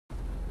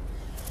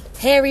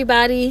Hey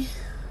everybody,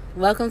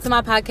 welcome to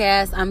my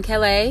podcast. I'm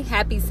Kelly.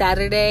 Happy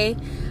Saturday.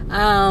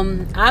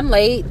 I'm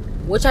late,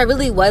 which I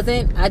really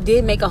wasn't. I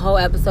did make a whole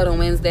episode on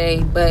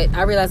Wednesday, but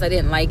I realized I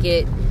didn't like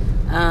it.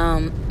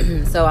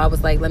 So I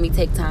was like, let me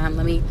take time.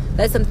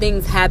 Let some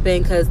things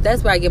happen, because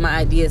that's where I get my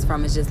ideas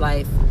from. It's just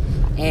life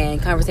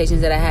and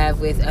conversations that I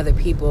have with other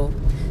people.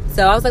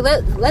 So I was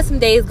like, let some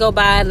days go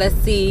by. Let's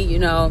see,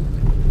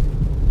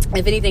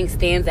 if anything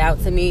stands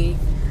out to me.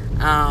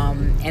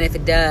 And if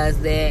it does,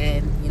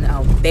 then,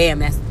 bam,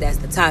 that's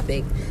the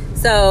topic.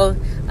 So,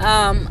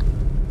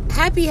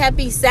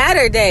 happy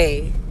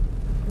Saturday.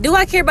 Do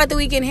I care about the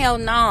weekend? Hell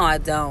no, I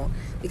don't.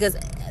 Because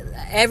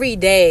every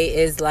day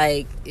is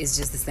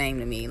just the same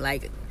to me.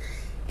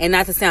 And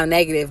not to sound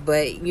negative,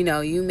 but,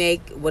 you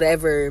make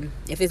whatever.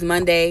 If it's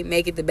Monday,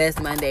 make it the best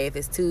Monday. If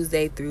it's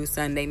Tuesday through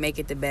Sunday, make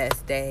it the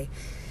best day.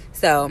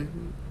 So,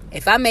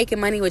 if I'm making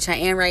money, which I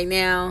am right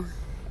now,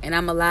 and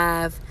I'm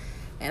alive,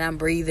 and I'm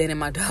breathing, and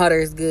my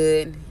daughter's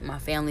good, my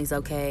family's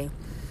okay,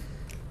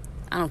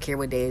 I don't care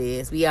what day it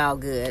is. We all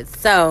good.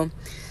 So,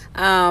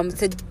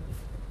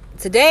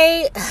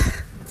 today,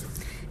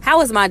 how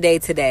was my day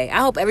today?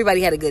 I hope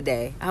everybody had a good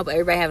day. I hope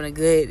everybody having a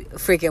good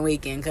freaking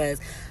weekend, because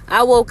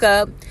I woke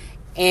up,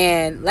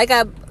 and like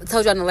I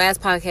told you on the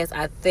last podcast,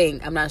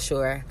 I'm not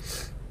sure.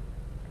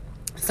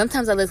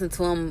 Sometimes I listen to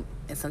them,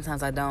 and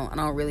sometimes I don't. I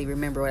don't really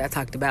remember what I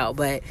talked about,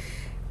 but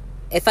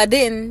if I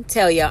didn't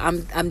tell you,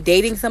 I'm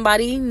dating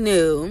somebody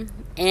new,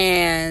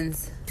 and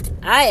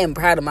I am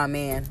proud of my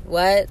man.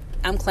 What?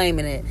 I'm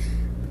claiming it.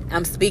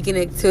 I'm speaking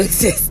it to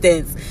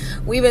existence.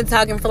 We've been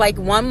talking for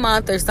 1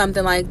 month or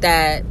something like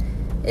that.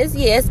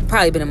 It's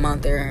probably been a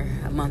month or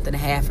a month and a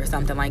half or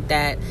something like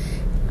that.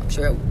 I'm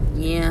sure,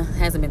 it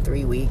hasn't been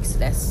 3 weeks.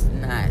 That's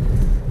not,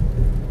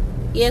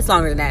 it's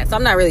longer than that. So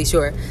I'm not really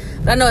sure.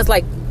 But I know it's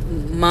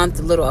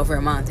a little over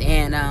a month.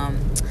 And,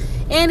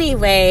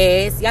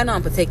 anyways, y'all know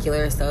I'm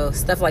particular, so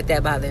stuff like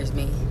that bothers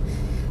me.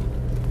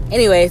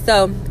 Anyway,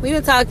 so we've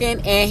been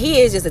talking, and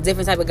he is just a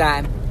different type of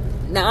guy.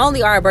 Not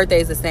only are our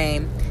birthdays the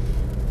same,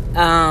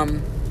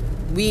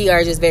 we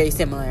are just very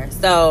similar.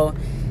 So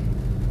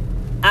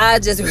I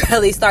just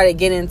really started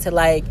getting into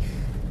like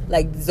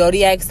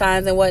zodiac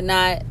signs and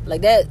whatnot.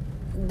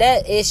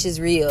 That ish is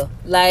real.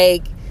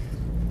 And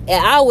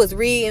I was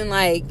reading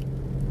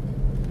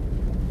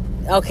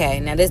okay,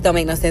 now this don't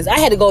make no sense. I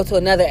had to go to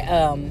another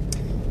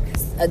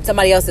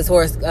somebody else's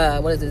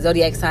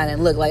zodiac sign,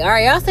 and look all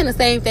right, y'all saying the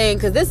same thing,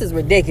 because this is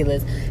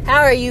ridiculous. How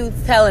are you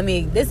telling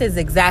me this is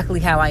exactly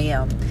how I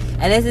am,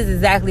 and this is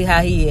exactly how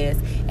he is,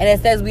 and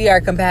it says we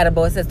are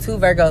compatible? It says 2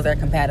 Virgos are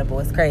compatible.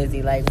 It's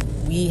crazy.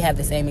 We have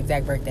the same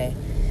exact birthday,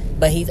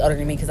 but he's older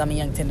than me because I'm a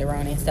young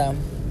tenderoni. So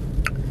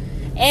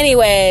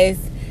anyways,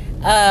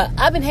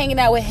 I've been hanging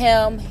out with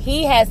him.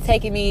 He has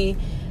taken me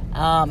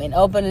and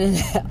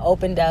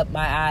opened up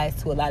my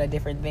eyes to a lot of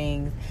different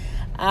things.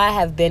 I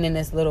have been in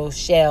this little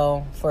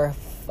shell for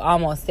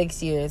almost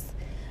 6 years,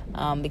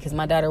 because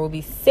my daughter will be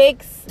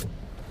 6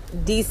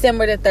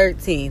 December the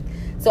 13th.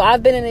 So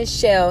I've been in this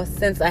shell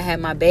since I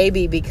had my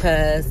baby,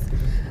 because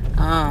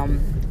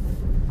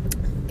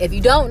if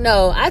you don't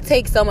know, I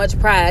take so much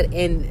pride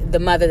in the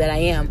mother that I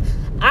am.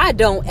 I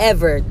don't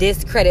ever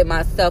discredit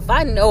myself.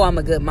 I know I'm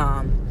a good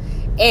mom.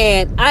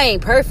 And I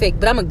ain't perfect,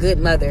 but I'm a good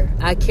mother.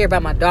 I care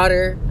about my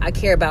daughter. I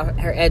care about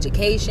her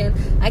education.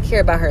 I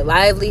care about her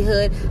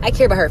livelihood. I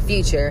care about her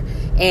future.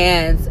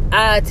 And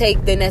I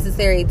take the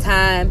necessary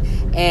time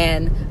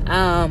and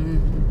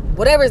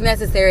whatever is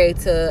necessary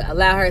to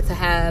allow her to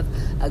have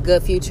a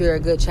good future, a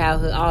good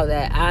childhood, all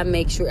that. I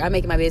make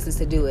it my business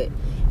to do it.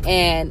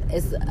 And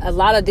it's a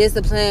lot of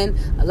discipline,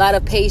 a lot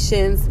of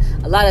patience,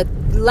 a lot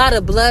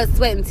of blood,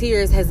 sweat, and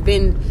tears has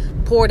been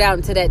poured out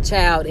into that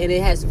child, and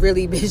it has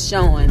really been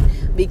showing,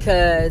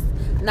 because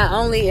not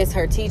only is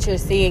her teacher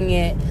seeing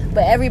it,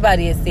 but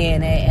everybody is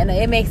seeing it. And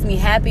it makes me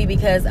happy,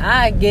 because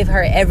I give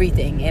her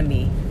everything in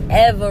me.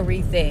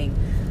 Everything.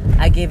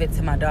 I give it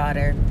to my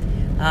daughter.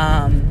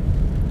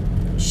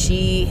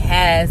 She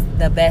has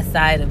the best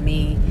side of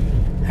me,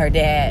 her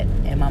dad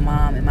and my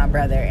mom and my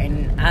brother,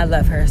 and I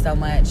love her so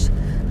much.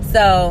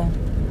 So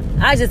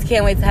I just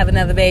can't wait to have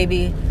another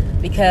baby,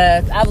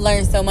 because I've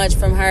learned so much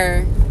from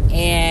her,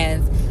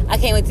 and I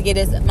can't wait to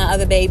get my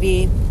other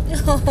baby.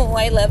 Oh,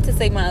 I love to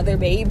say my other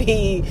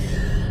baby.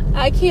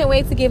 I can't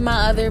wait to get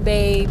my other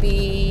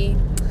baby.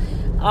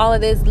 All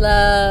of this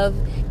love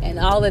and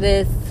all of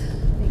this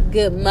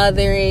good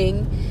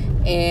mothering.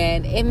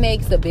 And it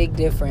makes a big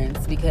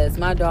difference, because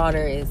my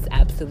daughter is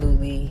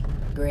absolutely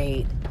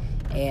great.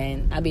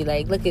 And I'd be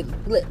like, look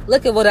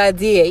at what I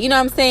did. You know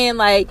what I'm saying?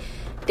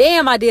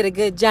 Damn, I did a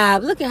good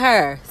job. Look at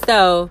her.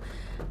 So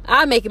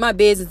I make it my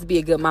business to be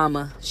a good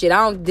mama. Shit, I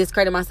don't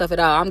discredit myself at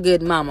all. I'm a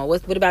good mama.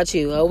 What about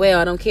you? Oh, well,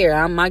 I don't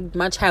care.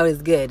 My child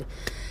is good.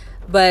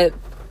 But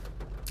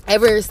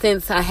ever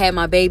since I had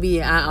my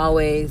baby, I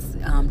always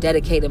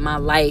dedicated my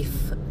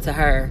life to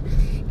her.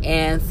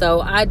 And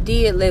so I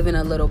did live in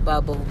a little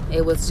bubble.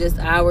 It was just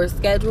our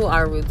schedule,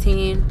 our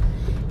routine,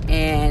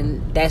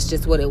 and that's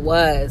just what it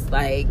was.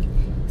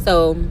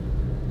 So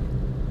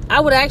I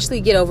would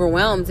actually get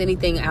overwhelmed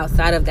anything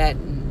outside of that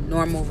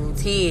normal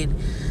routine,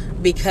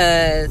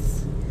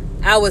 because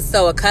I was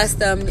so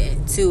accustomed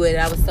to it.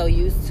 I was so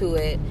used to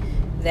it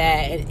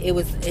that it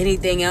was,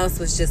 anything else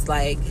was just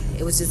like,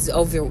 it was just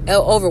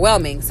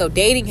overwhelming. So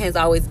dating has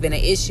always been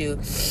an issue,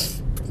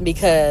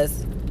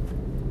 because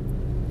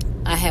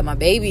I had my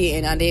baby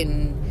and I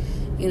didn't,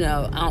 I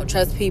don't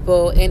trust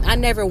people, and I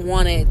never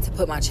wanted to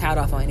put my child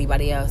off on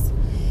anybody else.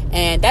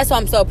 And that's why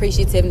I'm so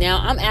appreciative now.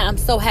 I'm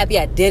so happy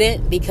I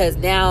didn't, because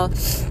now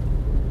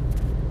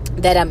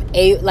that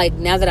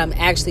I'm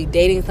actually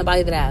dating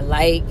somebody that I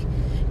like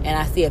and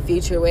I see a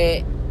future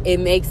with, it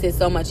makes it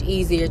so much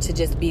easier to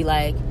just be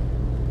like,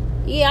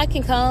 yeah, I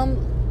can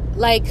come,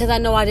 like, because I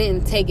know I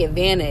didn't take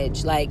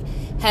advantage. Like,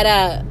 had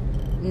I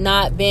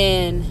not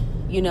been,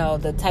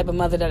 the type of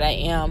mother that I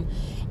am,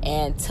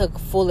 and took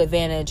full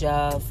advantage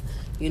of,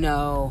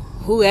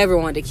 whoever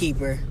wanted to keep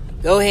her,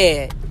 go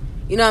ahead.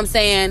 You know what I'm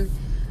saying?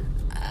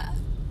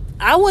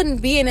 I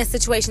wouldn't be in a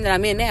situation that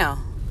I'm in now,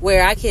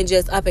 where I can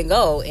just up and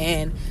go,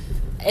 and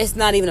it's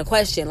not even a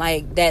question,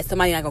 like, that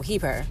somebody not gonna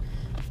keep her.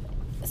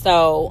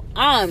 So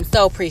I'm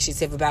so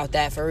appreciative about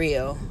that, for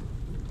real.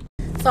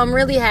 So I'm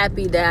really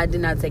happy that I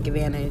did not take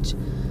advantage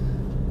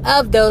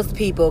of those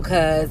people,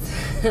 because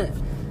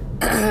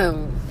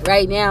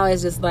right now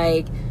it's just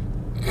like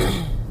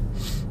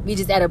we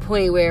just at a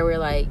point where we're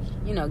like,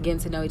 getting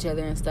to know each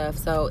other and stuff.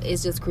 So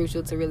it's just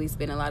crucial to really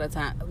spend a lot of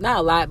time, not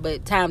a lot,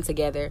 but time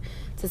together,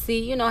 to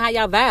see, how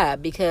y'all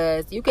vibe.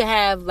 Because you can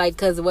have, like,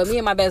 because what me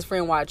and my best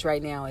friend watch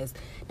right now is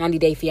 90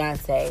 Day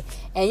Fiance,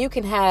 and you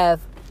can have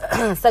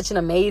such an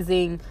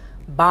amazing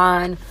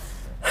bond.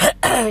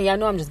 Y'all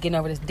know I'm just getting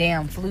over this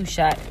damn flu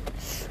shot,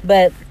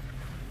 but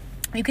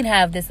you can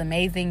have this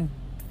amazing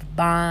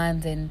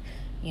bond and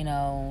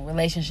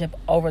relationship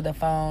over the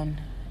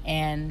phone,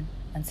 and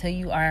until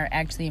you are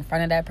actually in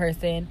front of that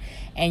person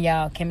and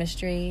y'all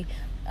chemistry,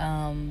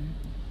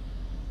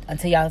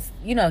 until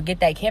y'all get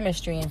that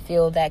chemistry and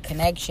feel that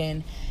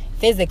connection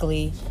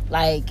physically,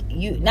 like,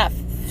 you, not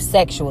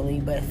sexually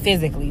but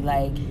physically,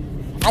 like,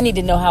 I need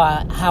to know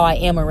how I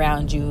am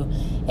around you.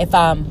 If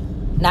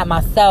I'm not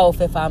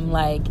myself, if I'm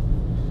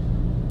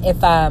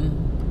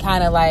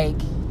kind of like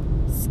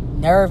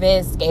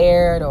nervous,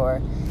 scared,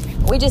 or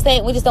we just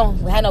don't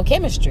have no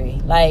chemistry.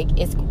 Like,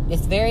 it's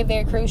very,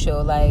 very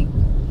crucial. Like,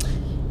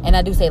 and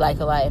I do say like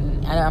a lot,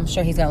 and I'm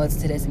sure he's gonna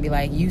listen to this and be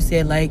like, you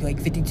said like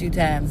 52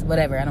 times,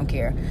 whatever, I don't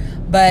care.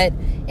 But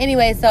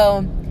anyway,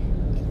 so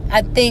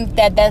I think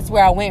that's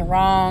where I went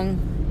wrong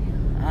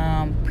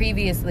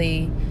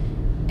previously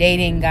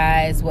dating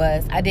guys,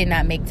 was I did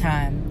not make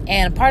time.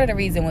 And part of the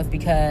reason was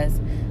because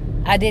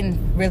I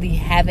didn't really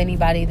have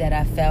anybody that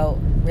I felt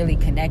really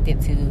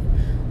connected to,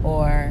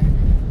 or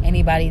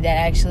anybody that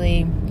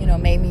actually,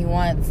 made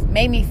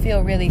me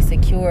feel really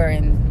secure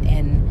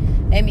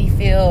and made me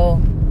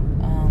feel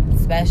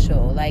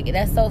special. Like,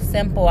 that's so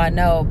simple, I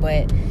know,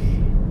 but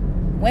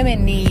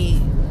women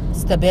need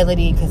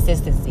stability and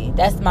consistency.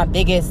 That's my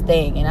biggest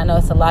thing, and I know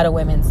it's a lot of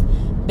women's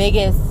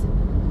biggest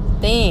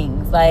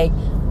things. Like,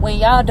 when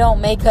y'all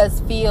don't make us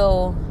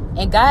feel,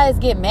 and guys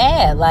get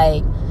mad,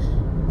 like,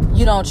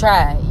 you don't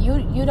try.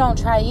 You don't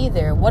try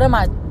either. What am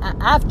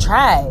I've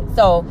tried.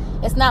 So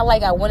it's not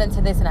like I went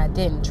into this and I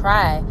didn't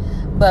try.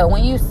 But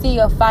when you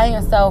find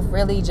yourself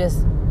really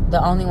just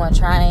the only one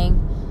trying,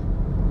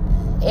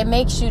 it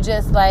makes you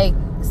just like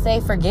say,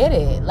 forget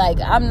it. Like,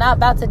 I'm not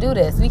about to do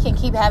this. We can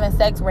keep having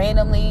sex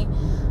randomly.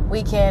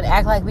 We can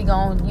act like we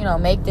gonna,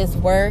 make this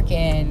work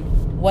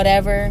and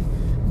whatever.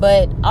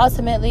 But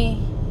ultimately,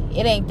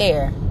 it ain't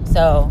there.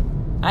 So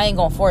I ain't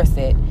gonna force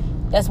it.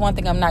 That's one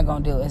thing I'm not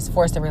gonna do, is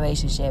force a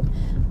relationship.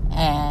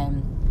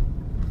 And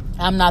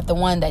I'm not the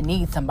one that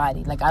needs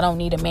somebody. Like, I don't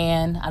need a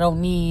man. I don't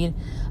need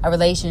a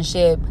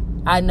relationship.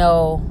 I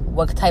know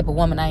what type of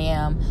woman I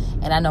am,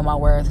 and I know my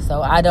worth.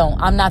 So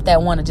I'm not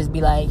that one to just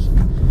be like,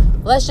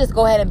 let's just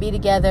go ahead and be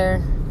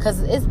together. Because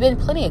it's been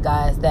plenty of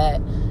guys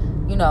that,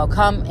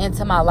 come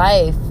into my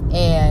life,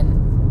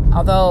 and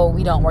although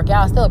we don't work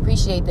out, I still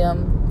appreciate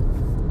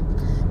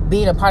them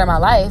being a part of my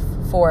life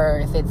for,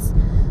 if it's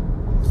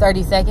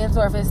 30 seconds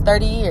or if it's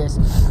 30 years,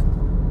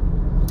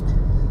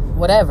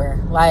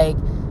 whatever. Like,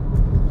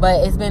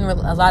 but it's been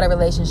a lot of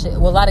relationships, a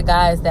lot of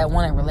guys that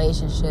wanted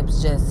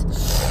relationships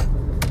just,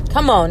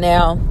 come on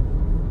now,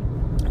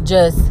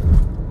 just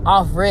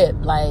off rip.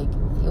 Like,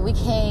 we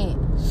can't,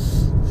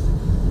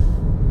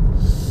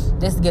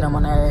 this get on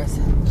my nerves.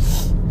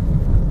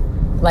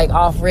 Like,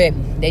 off rip,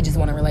 they just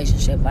want a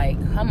relationship. Like,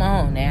 come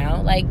on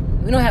now. Like,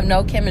 we don't have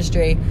no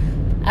chemistry.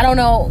 I don't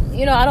know,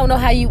 I don't know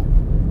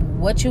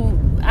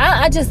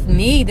I just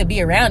need to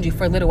be around you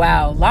for a little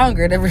while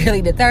longer to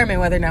really determine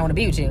whether or not I want to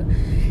be with you.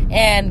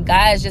 And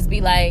guys just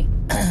be like,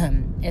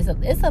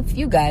 it's a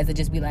few guys that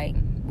just be like,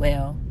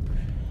 well,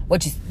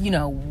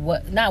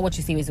 not what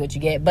you see is what you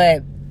get,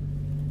 but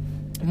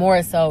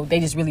more so they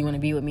just really want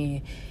to be with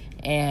me,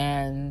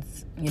 and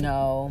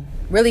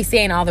really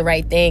saying all the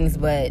right things,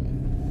 but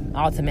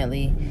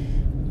ultimately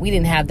we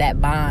didn't have that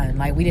bond.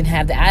 Like, we didn't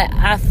have that.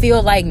 I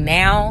feel like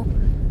now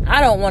I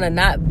don't want to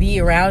not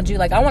be around you.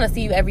 Like, I want to see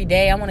you every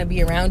day. I want to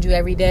be around you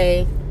every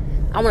day.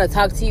 I want to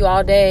talk to you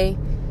all day.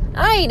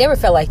 I ain't never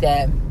felt like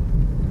that.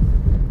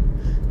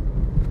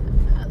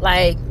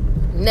 Like,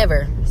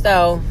 never.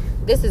 So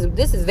this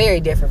is very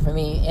different for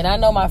me. And I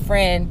know my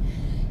friends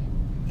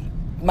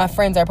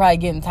are probably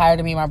getting tired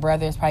of me. My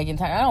brother is probably getting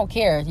tired. I don't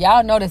care.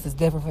 Y'all know this is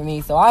different for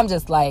me. So I'm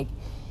just like,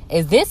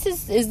 is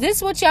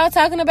this what y'all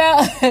talking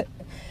about?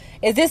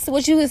 Is this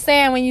what you was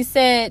saying when you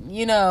said,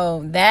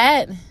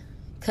 that?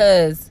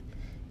 Because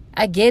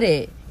I get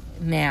it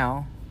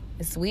now.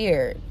 It's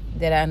weird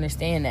that I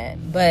understand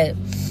that. But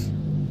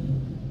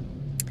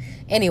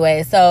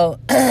anyway, so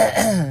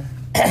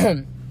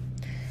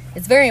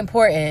it's very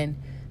important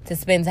to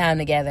spend time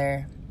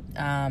together,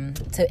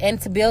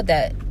 to build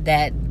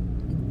that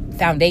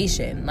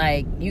foundation.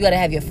 Like, you gotta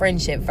have your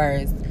friendship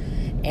first.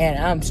 And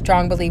I'm a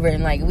strong believer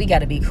in, like, we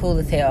gotta be cool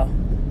as hell.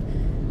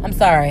 I'm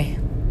sorry.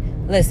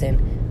 Listen,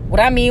 what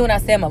I mean when I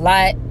say I'm a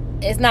lot,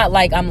 it's not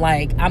like I'm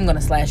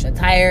gonna slash your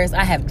tires.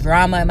 I have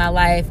drama in my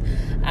life.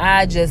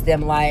 I just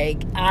am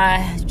like,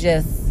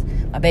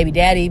 my baby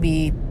daddy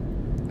be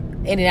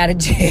in and out of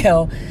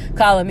jail,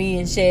 calling me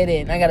and shit,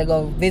 and I gotta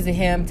go visit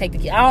him, take the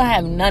kid. I don't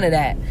have none of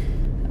that.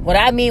 What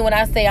I mean when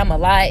I say I'm a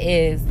lot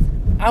is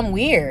I'm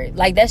weird.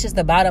 Like, that's just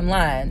the bottom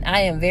line.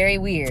 I am very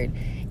weird.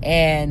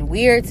 And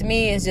weird to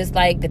me is just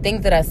like the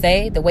things that I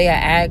say, the way I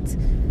act.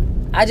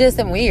 I just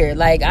am weird.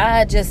 Like,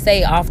 I just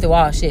say off the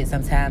wall shit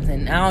sometimes,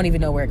 and I don't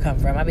even know where it come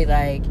from. I be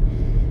like,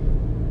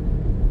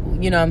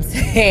 you know what I'm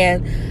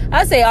saying?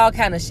 I say all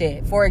kind of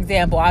shit. For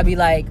example, I'll be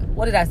like,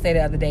 what did I say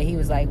the other day? He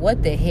was like,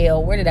 what the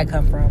hell? Where did that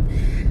come from?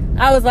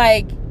 I was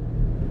like,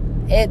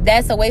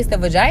 that's a waste of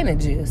vagina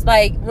juice.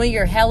 Like, when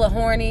you're hella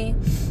horny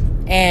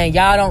and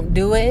y'all don't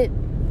do it,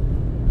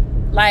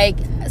 like,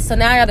 so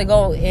now I gotta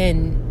go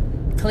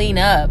and clean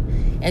up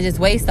and just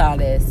waste all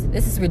this.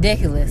 This is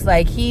ridiculous.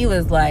 Like, he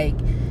was like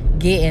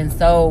getting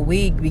so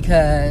weak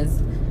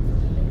because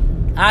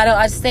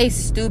I say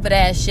stupid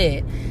ass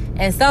shit.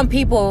 And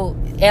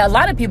a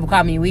lot of people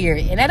call me weird,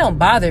 and that don't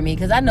bother me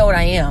because I know what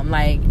I am.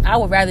 Like, I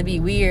would rather be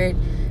weird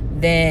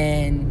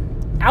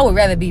I would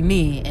rather be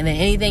me and than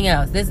anything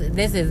else. This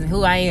is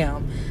who I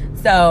am.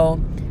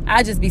 So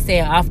I just be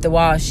saying off the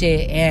wall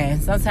shit,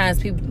 and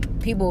sometimes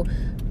people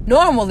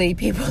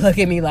look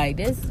at me like,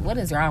 what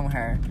is wrong with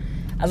her?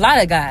 A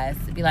lot of guys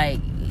be like,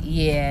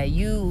 yeah,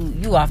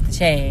 you off the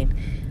chain.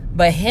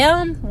 But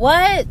him,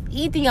 what?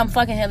 He think I'm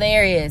fucking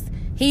hilarious.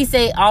 He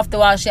say off the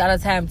wall shit all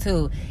the time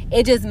too.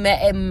 We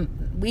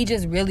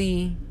just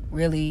really,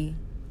 really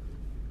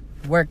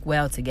work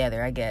well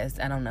together, I guess.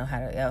 I don't know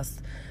how else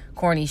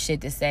corny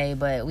shit to say,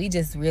 but we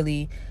just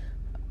really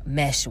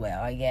mesh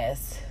well, I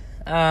guess.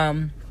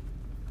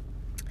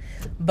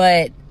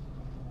 But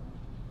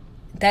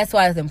that's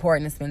why it's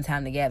important to spend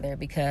time together,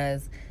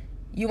 because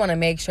you want to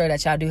make sure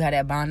that y'all do have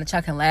that bond, that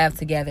y'all can laugh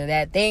together.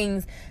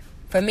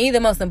 For me, the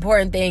most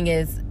important thing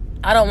is,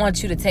 I don't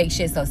want you to take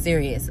shit so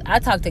serious. I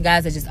talk to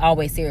guys that just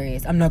always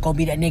serious. I'm not going to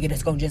be that nigga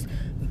that's going to just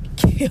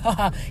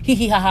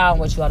hee-hee-ha-ha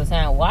with you all the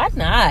time. Why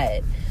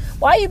not?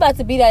 Why are you about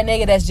to be that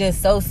nigga that's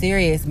just so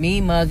serious,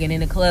 me mugging in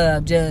the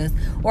club,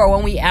 or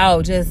when we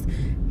out, just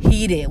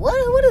heated?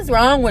 What is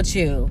wrong with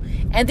you?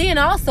 And then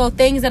also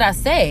things that I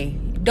say.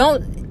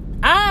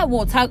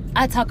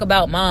 I talk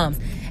about moms.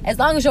 As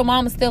long as your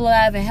mom is still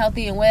alive and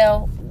healthy and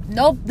well,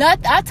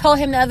 I told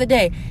him the other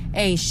day,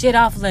 ain't shit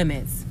off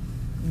limits.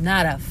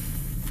 Not a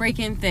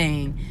freaking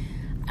thing.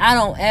 I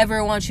don't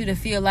ever want you to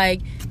feel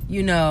like,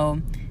 you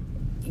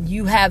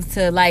have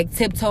to like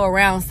tiptoe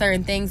around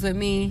certain things with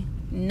me.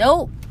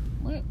 Nope.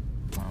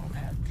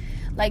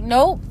 Like,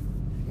 nope.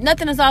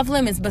 Nothing is off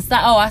limits.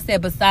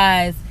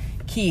 Besides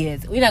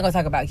kids. We're not going to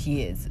talk about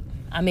kids.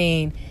 I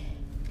mean,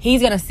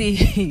 he's going to see,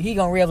 he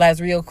going to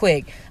realize real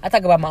quick. I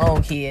talk about my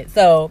own kids.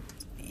 So,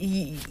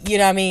 you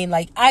know what I mean?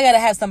 Like, I got to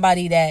have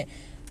somebody that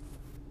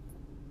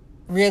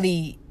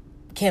really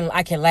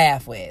I can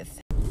laugh with.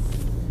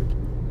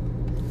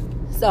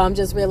 So I'm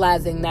just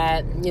realizing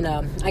that,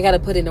 I got to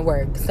put in the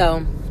work.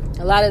 So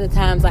a lot of the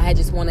times I had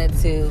just wanted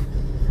to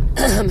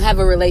have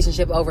a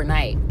relationship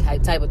overnight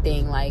type of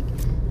thing. Like,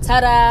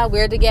 ta-da,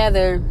 we're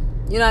together.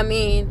 You know what I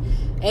mean?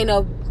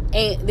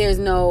 There's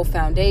no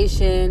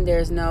foundation.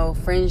 There's no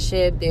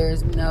friendship.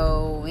 There's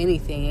no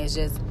anything. It's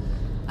just,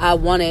 I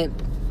wanted,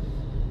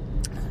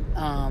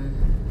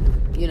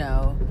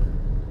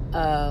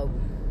 a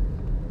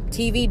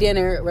TV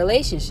dinner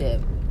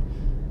relationship,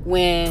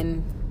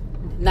 when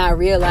not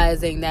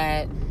realizing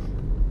that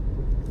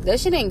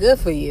shit ain't good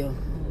for you.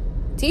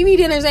 TV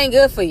dinners ain't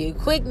good for you.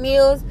 Quick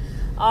meals,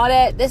 all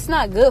that's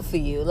not good for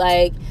you.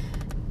 Like,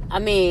 I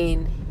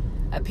mean,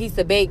 a piece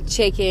of baked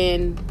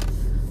chicken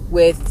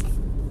with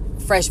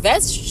fresh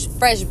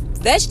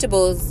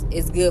vegetables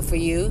is good for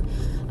you.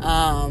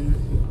 But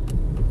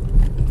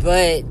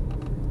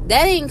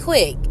that ain't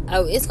quick.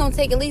 It's going to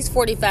take at least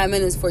 45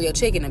 minutes for your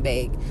chicken to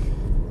bake.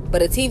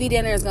 But a TV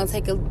dinner is going to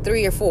take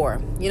 3 or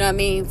 4. You know what I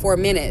mean? 4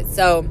 minutes.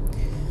 So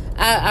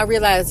I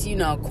realized,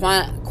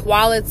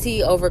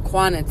 quality over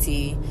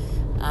quantity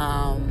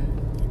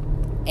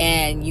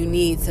and you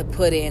need to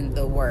put in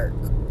the work.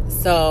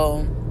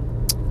 So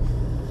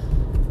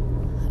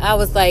I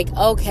was like,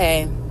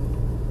 okay,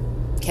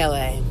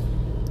 Kelly,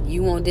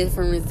 you want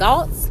different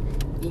results?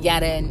 You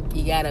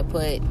gotta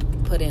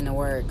put in the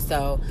work.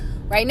 So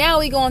right now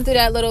we going through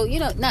that little,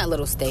 not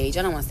little stage.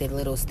 I don't want to say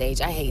little stage.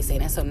 I hate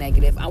saying that, so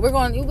negative.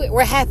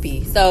 We're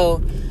happy.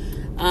 So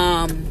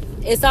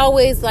it's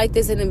always like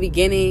this in the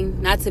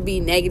beginning, not to be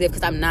negative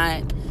because I'm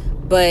not,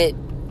 but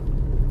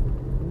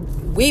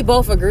we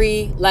both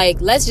agree,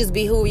 like, let's just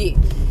be who we.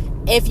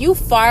 If you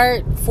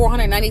fart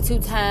 492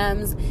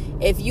 times,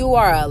 if you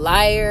are a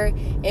liar,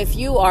 if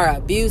you are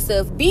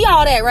abusive, be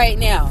all that right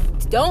now.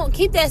 Don't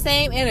keep that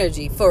same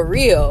energy, for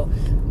real.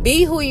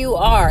 Be who you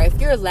are.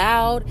 If you're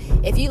loud,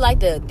 if you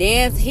like to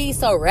dance, he's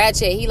so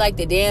ratchet, he like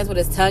to dance with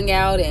his tongue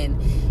out, and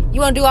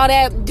you want to do all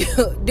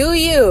that, do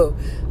you.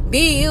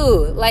 Be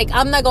you. Like,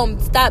 I'm not going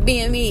to stop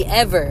being me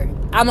ever.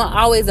 I'm going to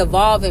always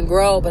evolve and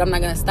grow, but I'm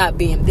not going to stop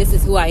being. This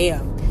is who I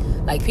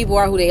am. Like, people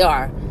are who they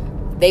are.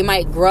 They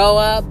might grow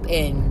up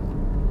and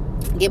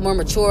get more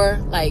mature,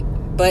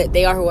 but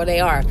they are who they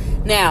are.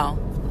 Now,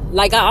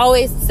 like I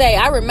always say,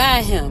 I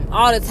remind him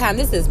all the time,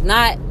 this is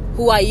not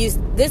who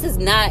I'm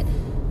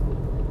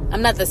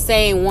not the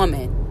same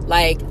woman.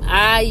 Like,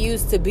 I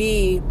used to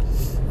be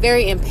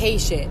very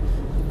impatient,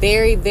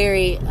 very,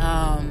 very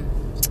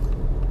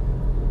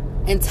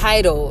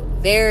entitled,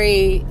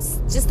 very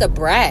just a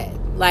brat.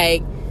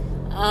 Like,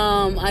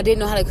 I didn't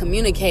know how to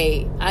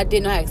communicate. I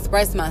didn't know how to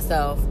express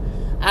myself.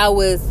 I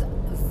was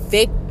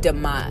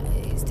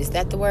victimized. Is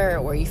that the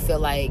word? Where you feel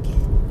like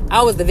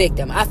I was the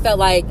victim. I felt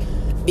like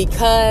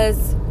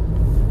because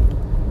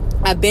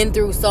I've been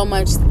through so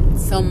much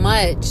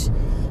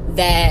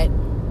that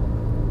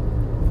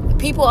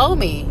people owe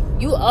me.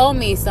 You owe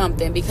me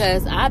something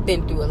because I've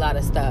been through a lot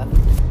of stuff.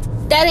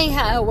 That ain't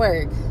how it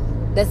works.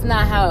 That's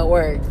not how it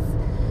works.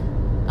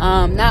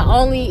 Not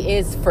only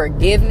is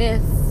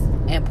forgiveness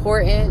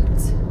important,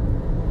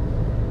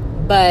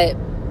 but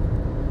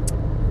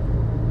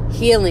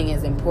healing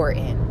is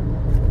important.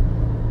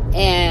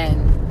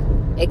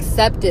 And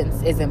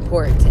acceptance is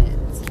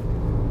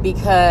important,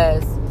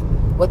 because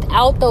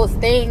without those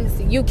things,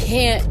 you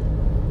can't.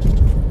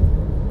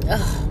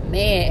 Oh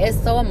man,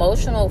 it's so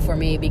emotional for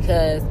me,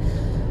 because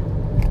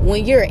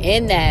when you're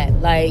in that,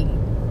 like,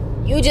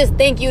 you just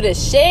think you the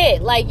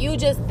shit. Like, you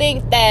just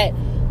think that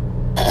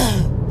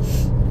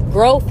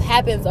growth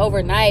happens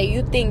overnight.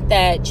 You think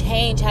that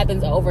change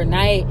happens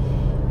overnight.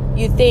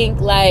 You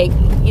think, like,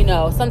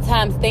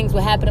 sometimes things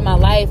would happen in my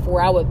life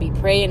where I would be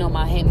praying on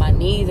my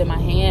knees and my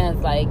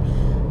hands, like,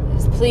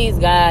 please,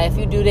 God, if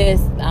you do this,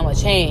 I'm going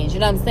to change. You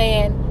know what I'm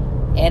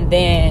saying? And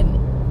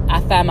then I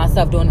find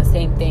myself doing the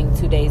same thing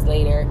 2 days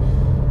later.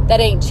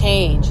 That ain't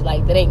change.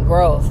 Like, that ain't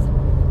growth.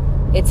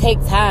 It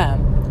takes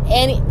time.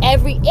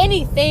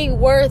 Anything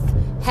worth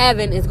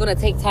having is going to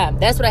take time.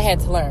 That's what I had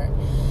to learn.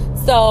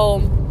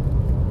 So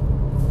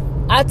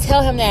I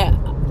tell him that,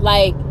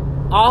 like,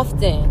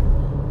 often.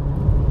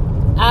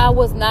 I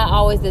was not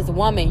always this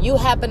woman. You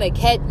happen to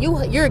catch,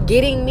 you're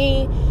getting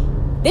me.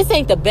 This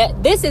ain't the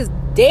best. This is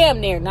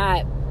damn near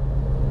not.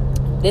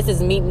 This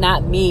is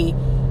not me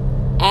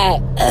at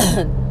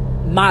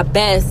my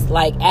best,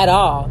 like, at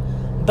all.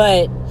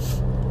 But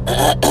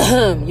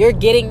you're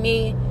getting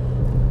me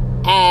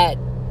at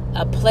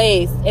a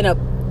place,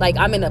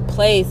 I'm in a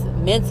place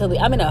mentally.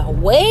 I'm in a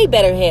way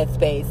better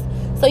headspace.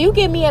 So you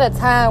get me at a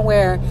time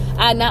where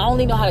I not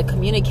only know how to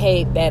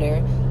communicate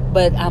better,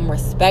 but I'm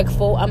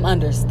respectful, I'm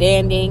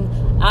understanding.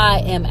 I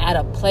am at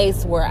a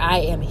place where I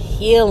am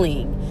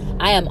healing.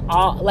 I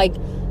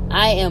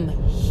am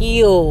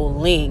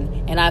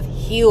healing, and I've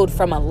healed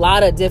from a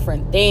lot of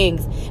different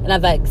things, and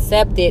I've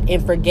accepted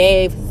and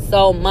forgave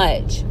so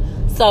much.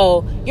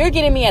 So you're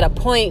getting me at a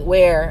point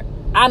where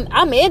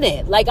I'm in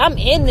it. Like, I'm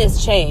in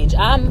this change.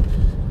 I'm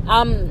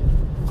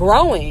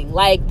growing.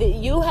 Like,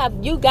 you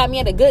got me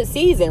at a good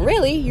season.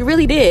 Really, you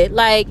really did.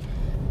 Like,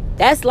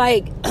 that's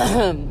like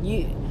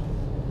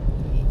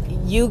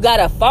you got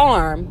a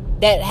farm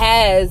that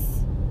has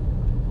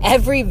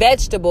every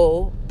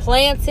vegetable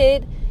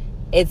planted.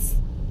 It's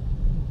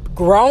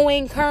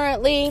growing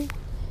currently.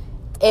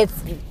 It's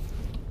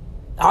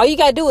all you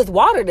gotta do is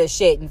water this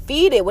shit and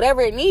feed it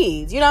whatever it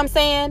needs. You know what I'm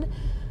saying?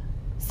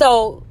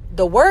 So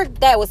the work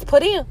that was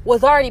put in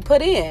was already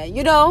put in.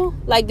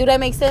 Like, do that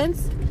make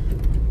sense?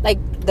 Like,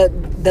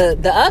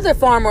 the other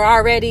farmer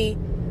already,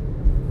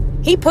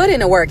 he put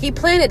in the work. He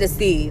planted the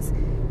seeds.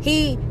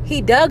 He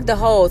dug the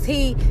holes.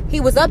 He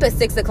was up at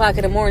 6 o'clock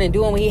in the morning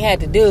doing what he had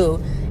to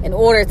do in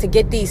order to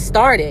get these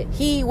started.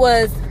 He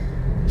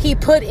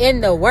put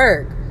in the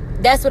work.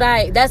 That's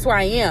where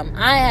I am.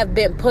 I have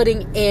been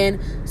putting in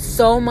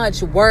so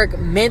much work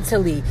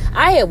mentally.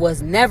 I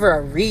was never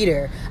a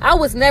reader. I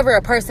was never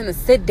a person to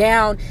sit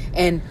down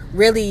and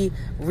really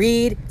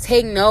read,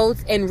 take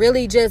notes, and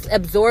really just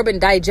absorb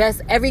and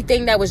digest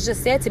everything that was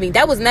just said to me.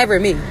 That was never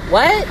me.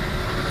 What?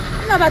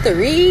 I'm not about to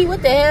read.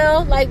 What the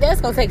hell? Like,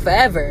 that's going to take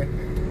forever.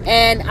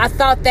 And I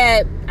thought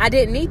that I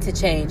didn't need to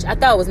change. I thought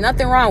there was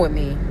nothing wrong with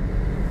me.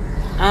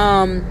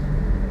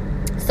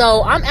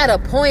 So I'm at a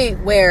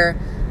point where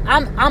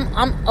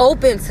I'm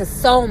open to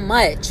so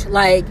much.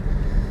 Like,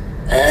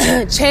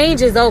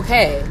 change is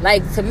okay.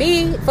 Like, for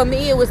me,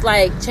 it was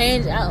like,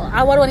 change.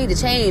 Why do I need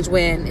to change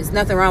when it's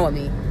nothing wrong with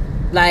me?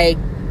 Like,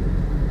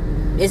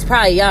 it's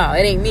probably y'all.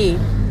 It ain't me.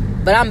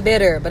 But I'm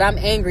bitter. But I'm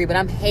angry. But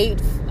I'm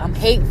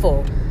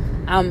hateful.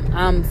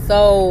 I'm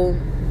so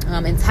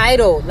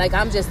entitled. Like,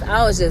 I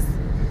was just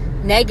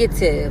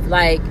negative.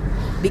 Like,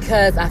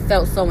 because I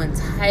felt so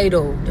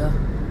entitled.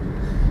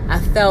 I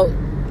felt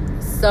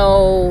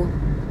so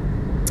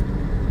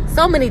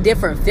many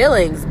different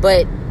feelings.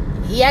 But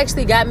he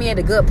actually got me at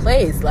a good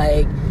place.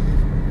 Like,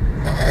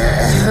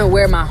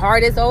 where my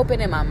heart is open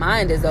and my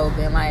mind is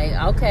open. Like,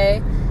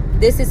 okay,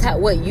 this is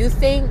what you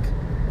think.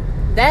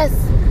 That's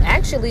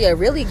actually a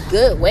really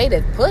good way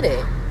to put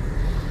it.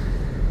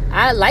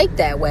 I like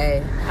that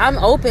way. I'm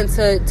open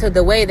to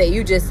the way that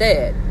you just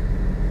said.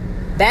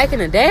 Back in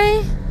the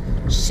day,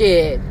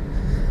 shit.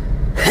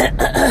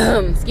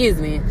 Excuse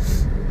me.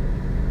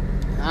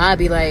 I'd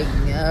be like,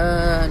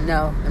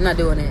 no, I'm not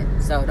doing it.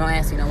 So don't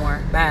ask me no more.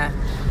 Bye.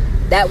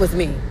 That was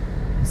me.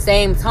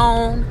 Same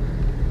tone,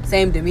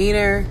 same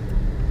demeanor.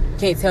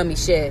 Can't tell me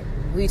shit.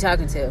 Who you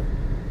talking to?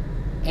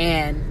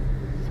 And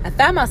I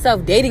found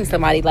myself dating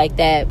somebody like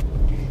that,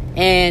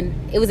 and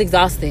it was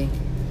exhausting.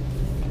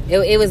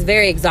 It was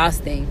very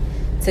exhausting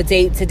to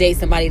date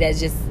somebody that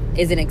just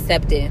isn't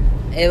accepting.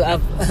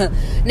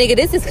 Nigga,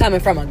 this is coming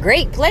from a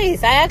great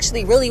place. I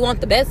actually really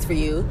want the best for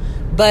you,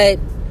 but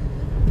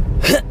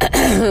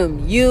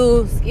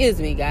excuse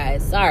me,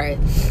 guys, sorry,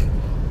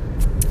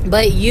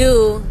 but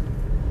you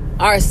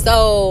are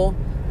so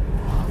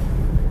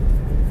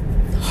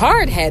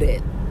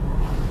hard-headed.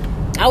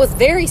 I was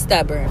very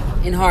stubborn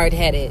and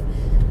hard-headed.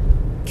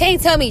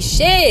 Can't tell me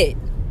shit.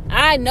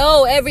 I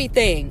know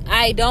everything.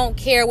 I don't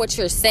care what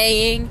you're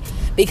saying,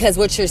 because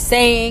what you're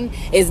saying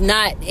is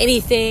not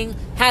anything.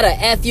 How the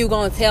F you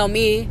gonna tell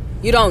me?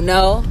 You don't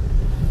know.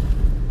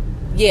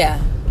 Yeah.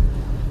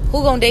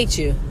 Who gonna date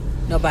you?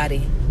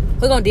 Nobody.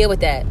 Who gonna deal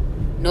with that?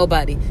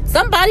 Nobody.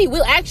 Somebody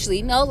will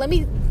actually. No, let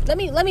me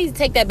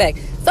take that back.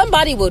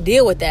 Somebody will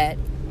deal with that,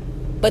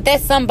 but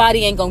that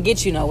somebody ain't gonna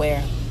get you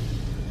nowhere.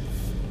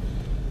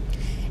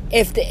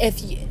 If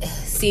you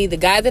see the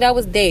guy that I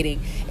was dating,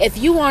 if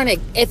you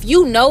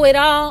know it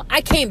all,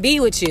 I can't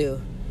be with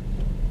you.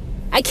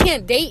 I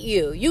can't date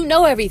you. You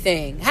know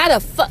everything.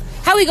 How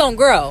we gonna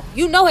grow?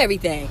 You know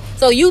everything.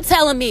 So you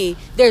telling me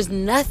there's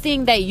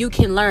nothing that you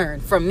can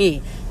learn from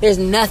me? There's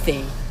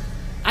nothing.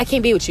 I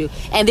can't be with you.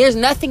 And there's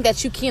nothing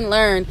that you can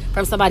learn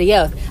from somebody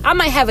else. I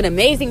might have an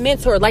amazing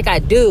mentor like I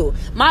do.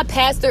 My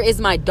pastor is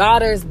my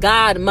daughter's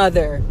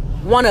godmother.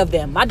 One of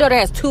them. My daughter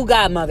has 2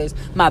 godmothers.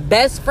 My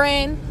best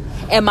friend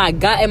and my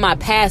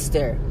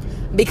pastor.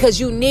 Because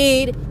you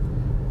need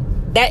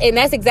that, and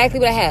that's exactly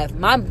what I have.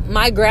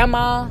 My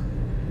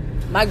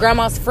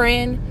grandma's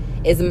friend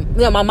is,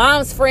 my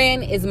mom's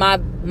friend is my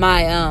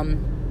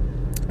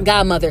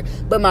godmother,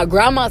 but my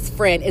grandma's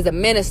friend is a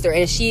minister,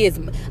 and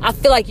I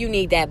feel like you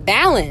need that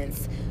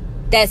balance,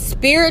 that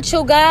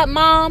spiritual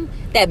godmom,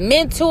 that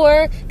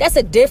mentor. That's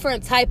a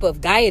different type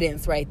of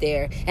guidance right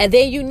there. And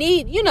then you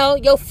need,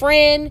 your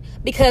friend,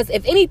 because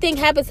if anything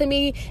happened to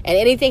me and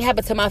anything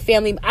happened to my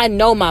family, I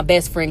know my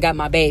best friend got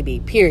my baby,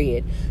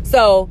 period.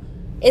 So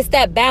it's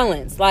that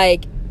balance.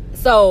 Like,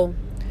 so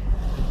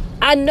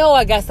I know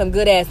I got some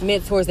good ass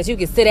mentors that you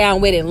can sit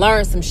down with and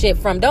learn some shit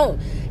from.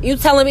 Don't you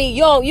telling me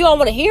you don't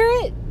want to hear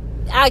it?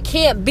 I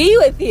can't be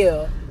with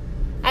you.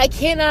 I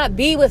cannot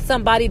be with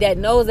somebody that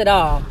knows it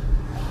all.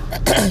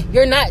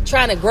 You're not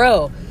trying to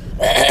grow.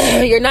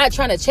 You're not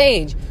trying to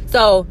change.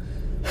 So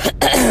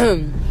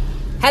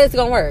how is it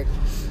gonna work?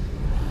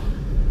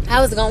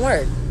 How is it gonna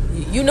work?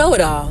 You know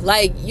it all.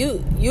 Like,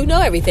 you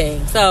know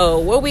everything. So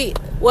what we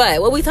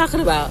talking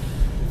about?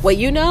 What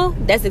you know?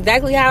 That's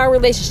exactly how our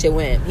relationship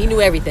went. He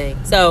knew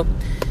everything. So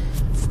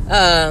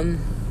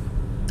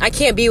I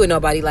can't be with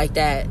nobody like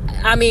that.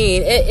 I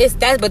mean, it's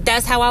that, but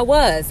that's how I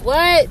was.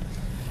 What?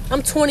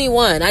 I'm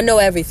 21. I know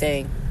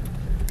everything.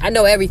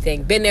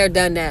 Been there,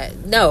 done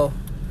that. No.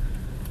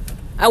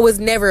 I was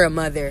never a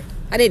mother.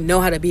 I didn't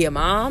know how to be a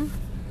mom.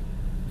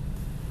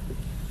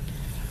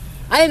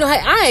 I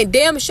ain't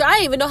damn sure. I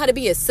didn't even know how to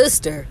be a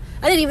sister.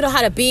 I didn't even know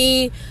how to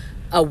be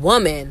a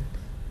woman.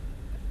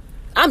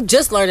 I'm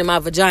just learning my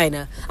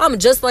vagina. I'm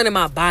just learning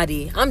my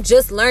body. I'm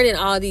just learning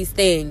all these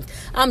things.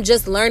 I'm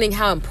just learning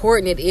how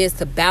important it is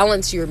to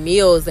balance your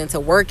meals and to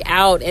work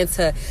out and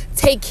to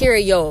take care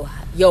of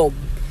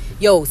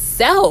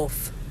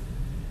yourself.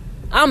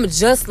 I'm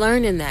just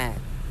learning that.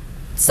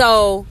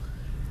 So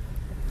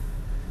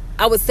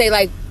I would say,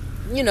 like,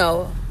 6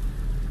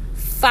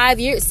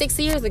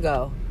 years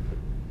ago.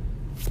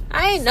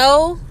 I ain't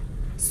know.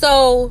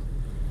 So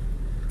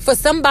for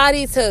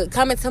somebody to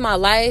come into my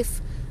life,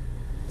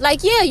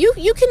 like, yeah,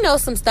 you can know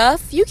some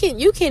stuff. You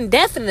can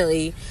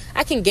definitely,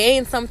 I can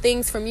gain some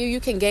things from you. You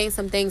can gain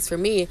some things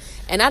from me.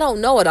 And I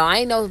don't know it all. I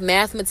ain't no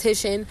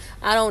mathematician.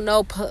 I don't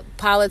know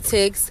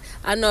politics.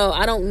 I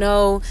don't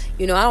know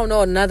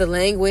another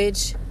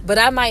language. But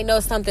I might know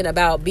something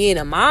about being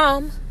a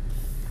mom.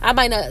 I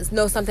might not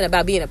know something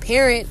about being a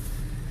parent.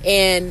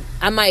 And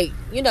I might,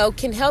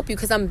 can help you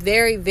because I'm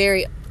very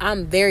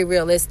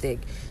realistic.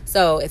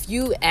 So if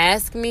you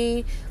ask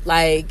me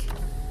like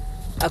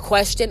a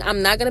question,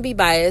 I'm not going to be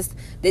biased.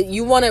 That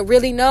you want to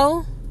really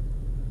know?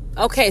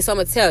 Okay, so I'm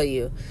going to tell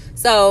you.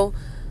 So,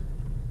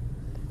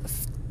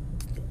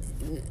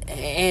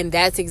 and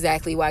that's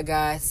exactly why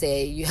God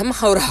said, I'm going to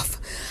hold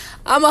off.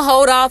 I'm going to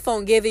hold off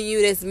on giving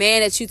you this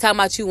man that you talking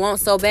about you want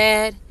so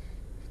bad.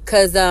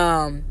 Because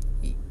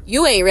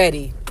you ain't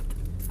ready.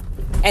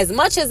 As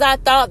much as I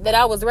thought that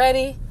I was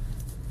ready,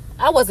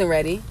 I wasn't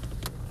ready.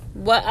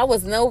 I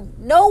was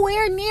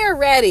nowhere near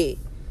ready.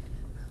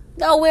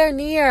 Nowhere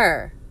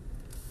near.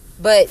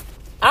 But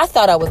I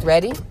thought I was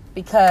ready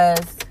because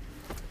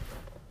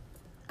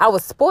I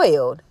was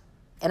spoiled.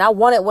 And I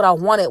wanted what I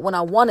wanted when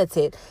I wanted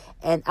it.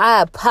 And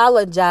I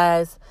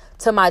apologize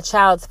to my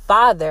child's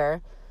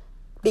father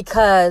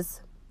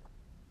because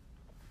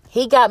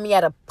he got me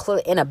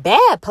in a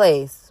bad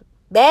place.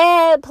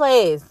 Bad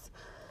place.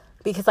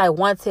 Because I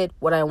wanted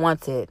what I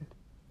wanted.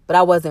 But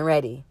I wasn't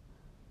ready.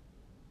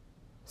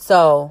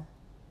 So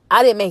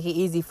I didn't make it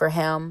easy for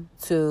him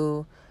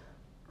to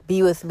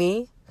be with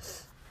me.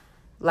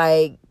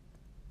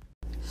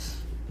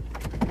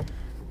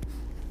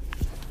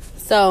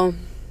 So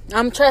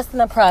I'm trusting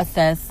the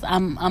process.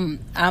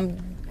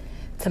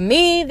 To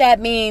me, that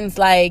means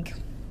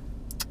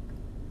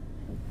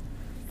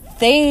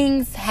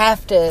things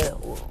have to,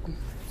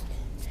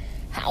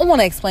 I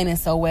want to explain it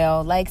so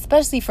well,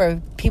 especially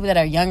for people that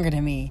are younger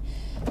than me.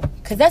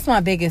 Because that's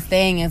my biggest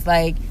thing is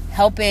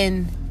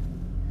helping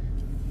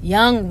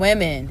young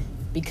women.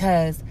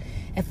 Because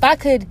if I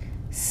could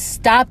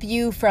stop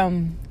you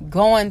from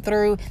going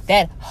through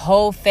that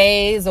whole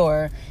phase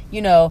or,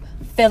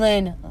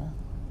 feeling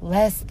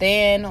less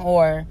than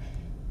or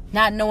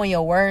not knowing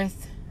your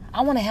worth,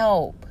 I want to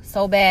help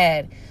so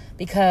bad.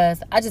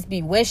 Because I just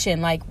be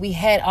wishing we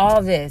had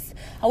all this.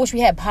 I wish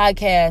we had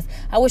podcasts.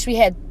 I wish we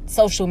had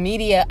social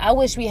media. I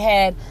wish we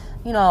had,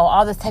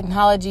 all this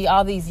technology, the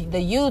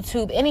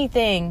YouTube,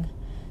 anything.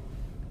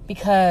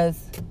 Because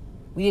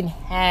we didn't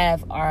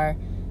have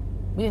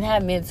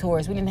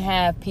mentors. We didn't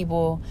have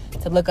people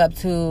to look up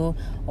to,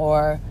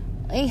 or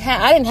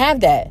I didn't have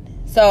that.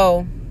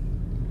 So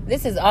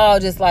this is all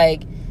just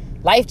life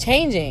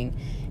changing.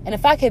 And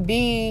if I could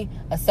be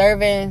a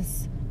servant,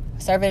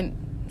 I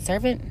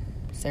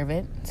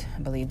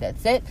believe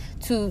that's it,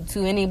 to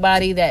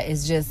anybody that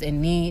is just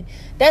in need,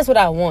 that's what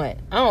I want.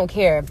 I don't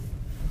care.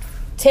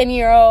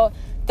 10-year-old,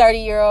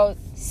 30-year-old,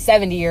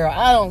 70-year-old,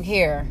 I don't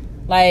care.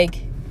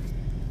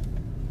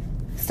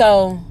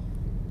 So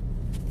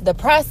the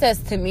process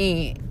to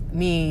me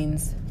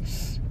means,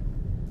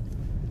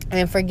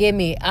 and forgive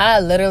me,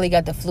 I literally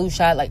got the flu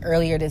shot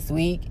earlier this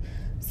week.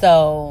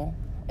 So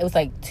it was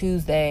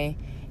Tuesday,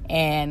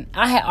 and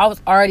I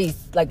was already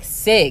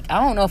sick.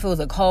 I don't know if it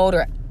was a cold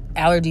or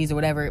allergies or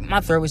whatever.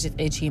 My throat was just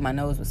itchy, my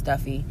nose was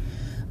stuffy,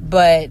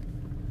 but it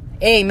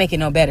ain't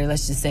making no better.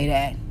 Let's just say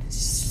that.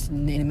 It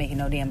ain't making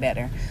no damn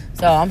better.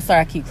 So I'm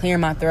sorry I keep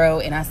clearing my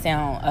throat and I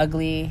sound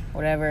ugly,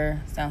 whatever,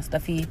 sound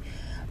stuffy,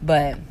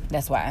 but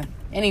that's why.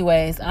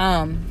 Anyways,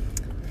 so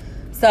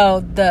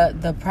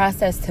the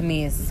process to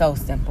me is so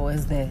simple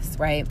as this,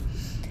 right?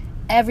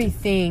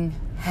 Everything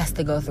has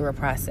to go through a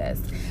process,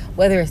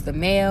 whether it's the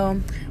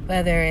mail,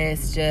 whether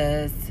it's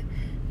just,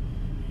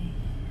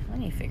 let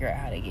me figure out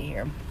how to get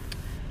here.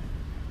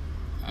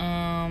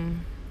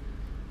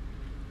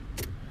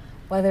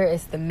 Whether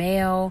it's the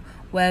mail,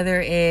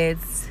 whether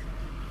it's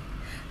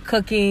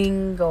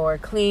cooking or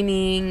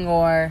cleaning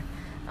or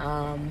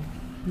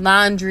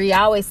laundry.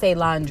 I always say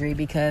laundry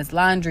because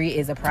laundry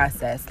is a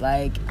process.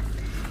 You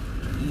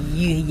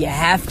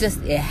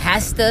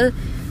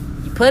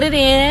put it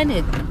in,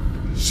 it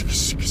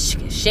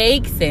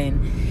shakes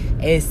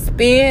and it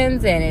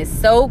spins and it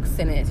soaks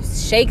and it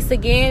shakes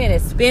again and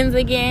it spins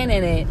again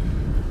and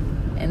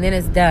then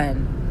it's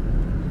done.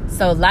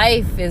 So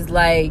life is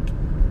a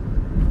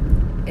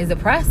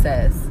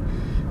process.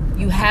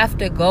 You have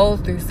to go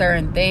through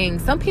certain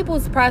things. Some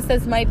people's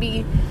process might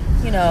be,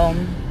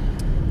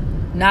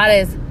 not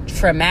as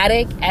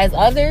traumatic as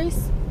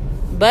others,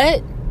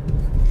 but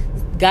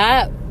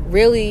God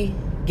really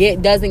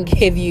doesn't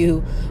give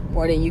you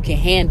more than you can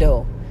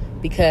handle,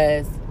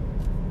 because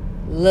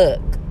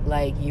look,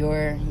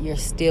 you're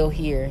still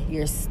here,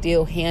 you're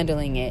still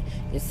handling it,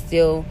 you're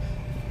still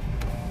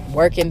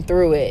working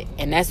through it.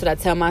 And that's what I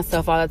tell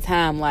myself all the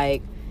time.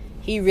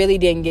 He really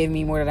didn't give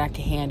me more than I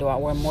can handle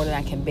or more than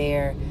I can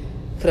bear.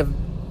 Could have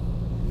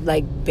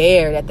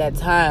bared at that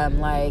time.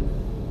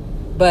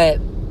 But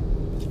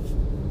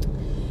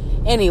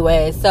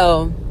anyway,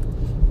 so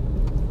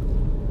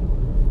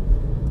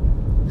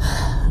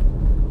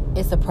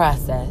it's a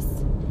process.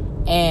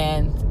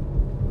 And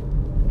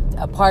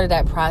a part of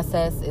that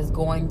process is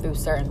going through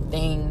certain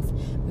things,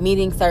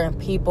 meeting certain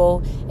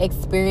people,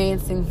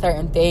 experiencing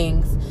certain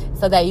things,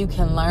 so that you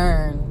can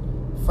learn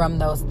from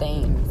those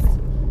things.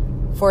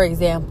 For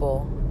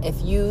example, if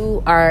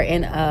you are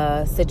in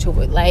a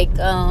situation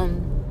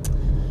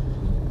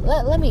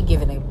let me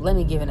give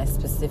a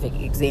specific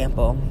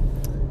example.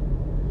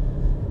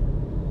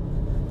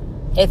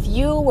 if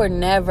you were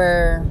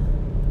never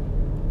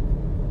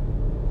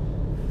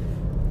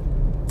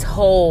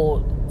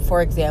told,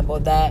 for example,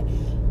 that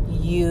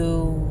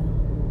you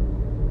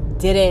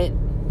didn't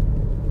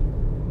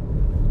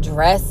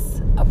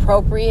dress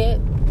appropriate,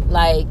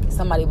 like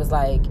somebody was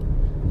like,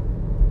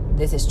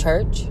 this is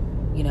church,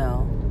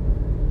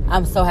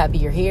 I'm so happy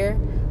you're here,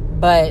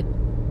 but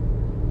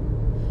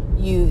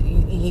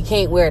you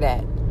can't wear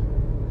that.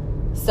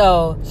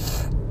 So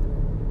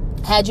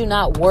had you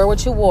not wore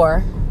what you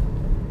wore,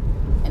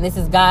 and this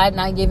is God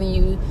not giving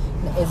you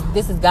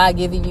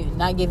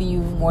not giving you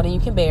more than you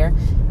can bear,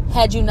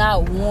 had you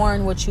not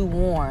worn what you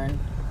worn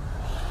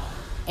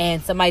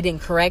and somebody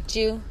didn't correct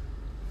you,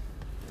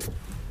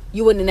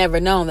 you wouldn't have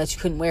never known that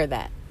you couldn't wear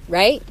that,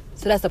 right?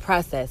 So that's the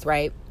process,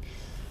 right?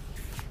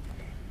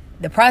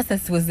 The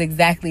process was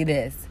exactly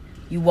this.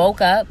 You woke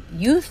up,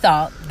 you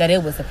thought that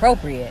it was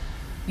appropriate.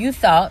 You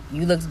thought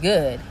you looked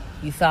good.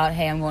 You thought,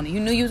 hey, you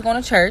knew you was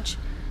going to church.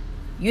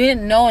 You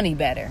didn't know any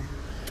better.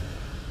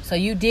 So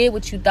you did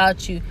what you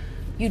thought you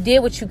did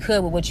what you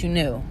could with what you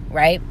knew,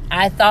 right?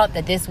 I thought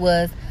that this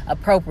was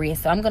appropriate,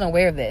 so I'm going to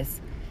wear this.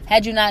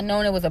 Had you not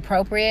known it was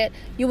appropriate,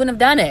 you wouldn't have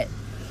done it.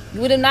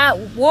 You would have not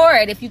wore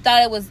it if you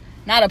thought it was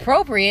not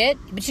appropriate,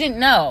 but you didn't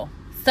know.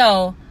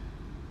 So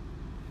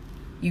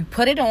you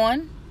put it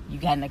on, you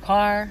got in the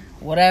car,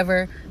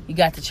 whatever, you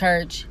got to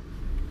church.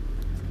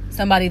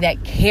 Somebody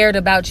that cared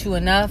about you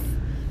enough,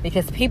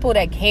 because people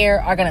that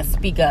care are going to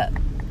speak up,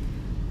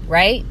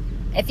 right?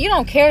 If you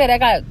don't care that I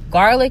got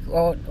garlic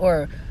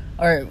or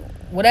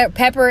whatever,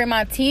 pepper in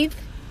my teeth,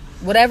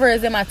 whatever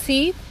is in my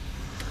teeth,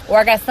 or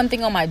I got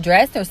something on my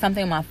dress or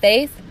something on my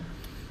face,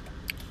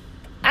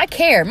 I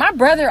care. My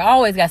brother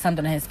always got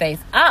something on his face.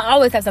 I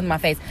always have something on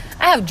my face.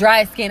 I have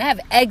dry skin. I have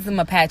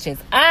eczema patches.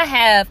 I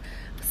have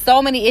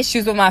so many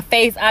issues with my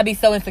face. I be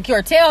so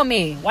insecure. Tell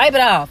me, wipe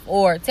it off.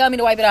 Or tell me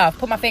to wipe it off.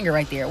 Put my finger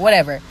right there.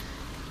 Whatever.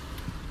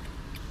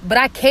 But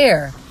I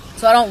care.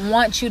 So I don't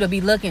want you to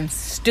be looking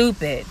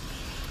stupid.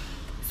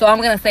 So I'm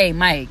going to say,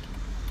 Mike,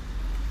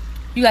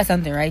 you got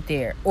something right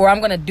there. Or I'm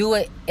going to do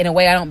it in a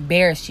way I don't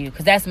embarrass you.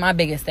 Because that's my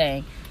biggest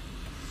thing.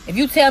 If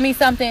you tell me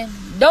something,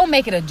 don't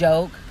make it a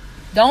joke.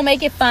 Don't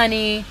make it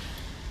funny.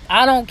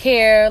 I don't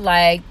care.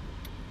 Like,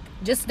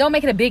 just don't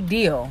make it a big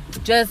deal.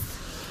 Just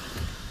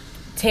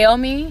tell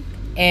me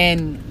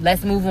and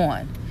let's move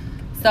on.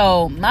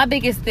 So my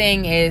biggest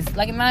thing is,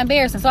 like, not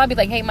embarrassing. So I'll be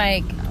like, hey,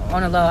 Mike,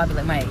 on the low. I'll be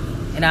like, Mike.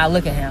 And I'll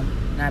look at him.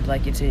 And I'll be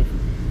like, your tooth.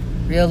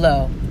 Real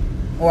low.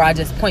 Or I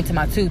just point to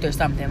my tooth or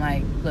something.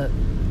 Like, look.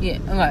 Yeah.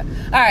 I'm like,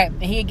 all right.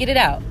 And he'd get it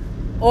out.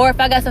 Or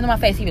if I got something on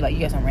my face, he'd be like, you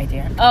got something right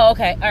there. Oh,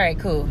 okay. All right,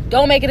 cool.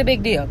 Don't make it a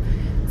big deal.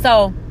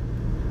 So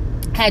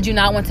had you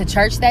not went to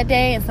church that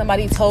day and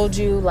somebody told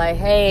you, like,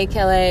 hey,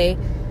 Kelly,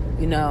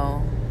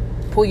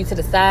 pull you to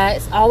the side,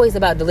 it's always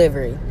about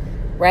delivery,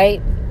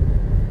 right?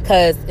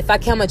 Because if I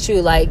come at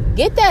you, like,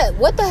 get that,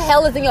 what the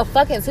hell is in your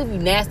fucking tooth, you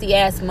nasty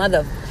ass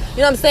mother, you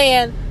know what I'm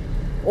saying?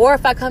 Or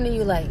if I come to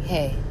you like,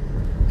 hey,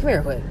 come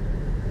here quick.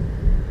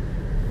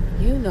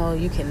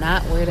 You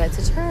cannot wear that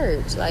to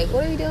church. Like,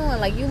 what are you doing?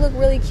 Like, you look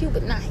really cute,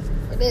 but not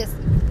for this.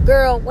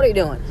 Girl, what are you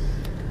doing?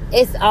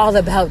 It's all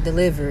about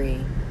delivery.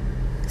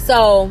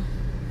 So,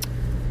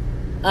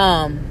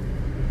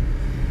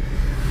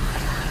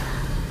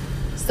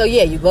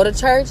 yeah, you go to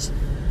church,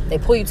 they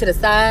pull you to the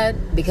side,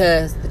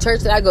 because the church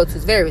that I go to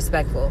is very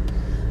respectful.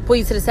 Pull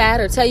you to the side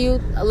or tell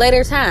you a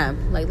later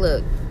time, like,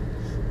 look,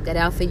 that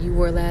outfit you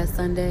wore last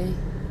Sunday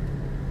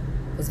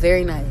was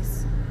very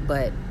nice,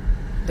 but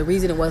the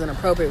reason it wasn't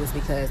appropriate was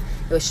because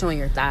it was showing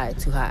your thigh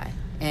too high,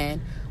 and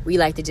we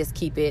like to just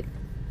keep it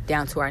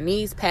down to our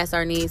knees, past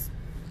our knees,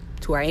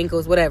 to our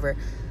ankles, whatever,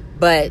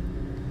 but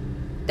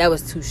that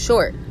was too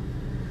short.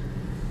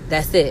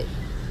 That's it.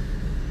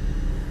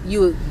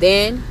 You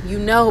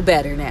know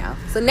better now.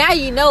 So now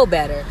you know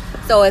better.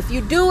 So if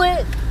you do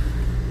it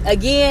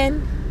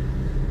again,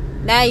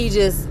 now you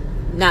just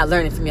not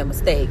learning from your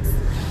mistakes,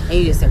 and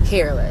you just are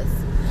careless.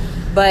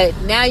 But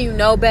now you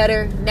know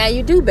better. Now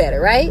you do better,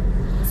 right?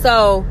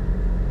 So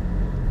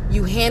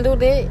you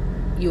handled it,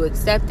 you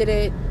accepted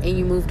it, and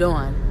you moved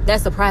on.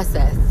 That's the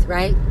process,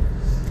 right?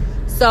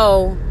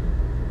 So,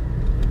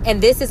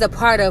 and this is a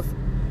part of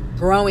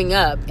growing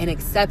up and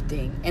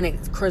accepting, and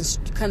it's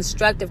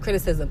constructive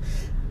criticism.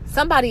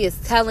 Somebody is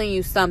telling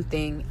you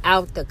something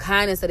out the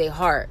kindness of their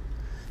heart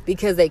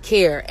because they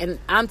care. And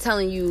I'm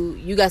telling you,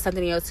 you got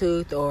something in your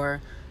tooth,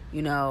 or,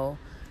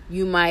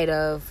 you might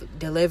have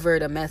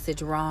delivered a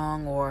message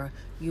wrong, or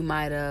you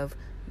might have,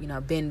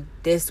 been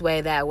this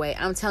way, that way.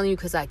 I'm telling you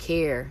because I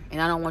care,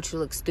 and I don't want you to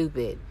look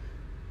stupid,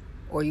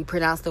 or you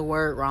pronounce the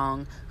word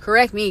wrong.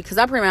 Correct me, because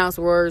I pronounce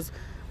words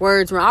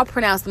wrong. I'll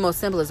pronounce the most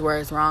simplest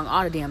words wrong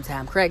all the damn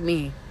time. Correct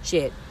me.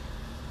 Shit.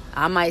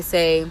 I might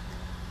say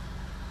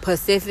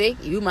Pacific.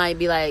 You might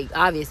be like,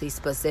 obviously,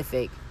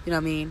 specific. You know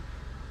what I mean?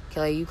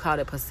 Kelly, you called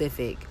it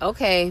Pacific.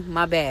 Okay,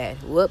 my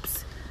bad.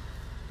 Whoops.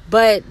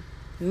 But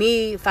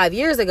me 5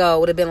 years ago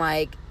would have been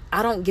like,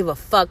 I don't give a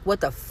fuck what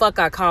the fuck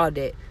I called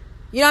it.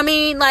 You know what I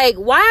mean? Like,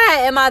 why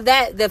am I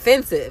that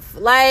defensive?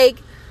 Like,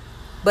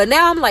 but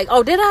now I'm like,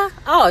 oh, did I?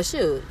 Oh,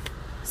 shoot.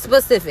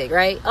 Specific,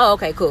 right? Oh,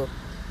 okay, cool.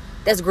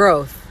 That's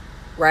growth,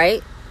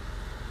 right?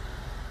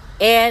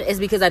 And it's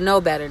because I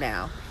know better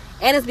now.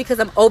 And it's because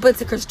I'm open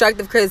to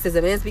constructive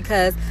criticism. And it's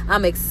because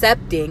I'm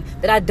accepting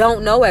that I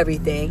don't know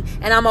everything.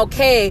 And I'm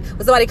okay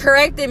with somebody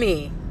correcting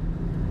me.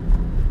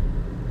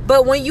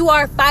 But when you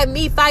are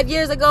 5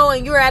 years ago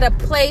and you're at a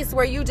place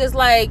where you just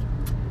like,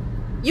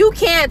 you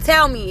can't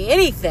tell me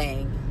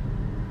anything.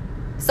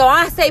 So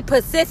I say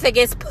Pacific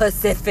is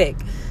Pacific.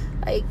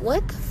 Like,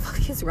 what the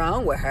fuck is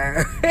wrong with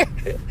her?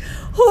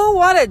 Who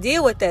want to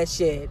deal with that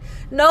shit?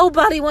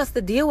 Nobody wants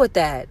to deal with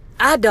that.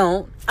 I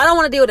don't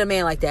want to deal with a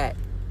man like that.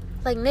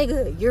 Like,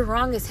 nigga, you're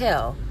wrong as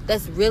hell.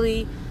 That's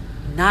really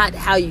not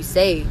how you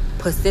say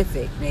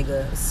Pacific,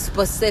 nigga.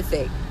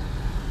 Specific.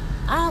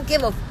 I don't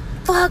give a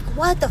fuck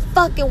what the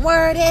fucking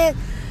word is.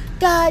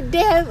 God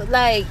damn.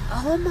 Like,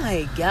 oh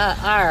my God.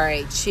 All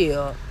right,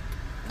 chill.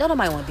 Don't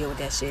nobody want to deal with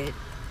that shit.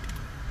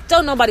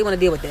 Don't nobody want to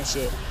deal with that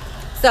shit.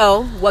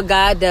 So, what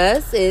God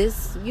does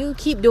is you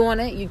keep doing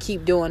it. You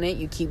keep doing it.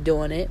 You keep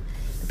doing it.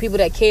 The people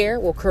that care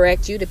will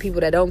correct you. The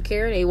people that don't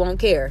care, they won't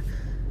care.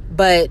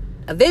 But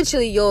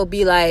eventually you'll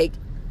be like,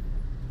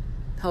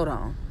 hold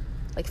on.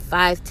 Like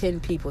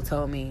 5-10 people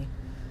told me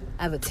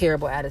I have a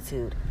terrible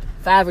attitude.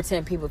 5 or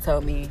 10 people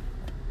told me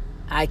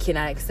I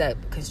cannot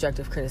accept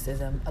constructive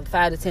criticism.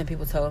 5 to 10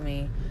 people told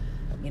me,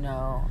 you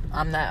know,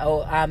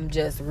 I'm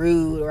just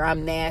rude, or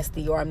I'm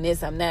nasty, or I'm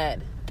this, I'm that.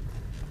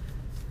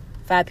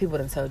 5 people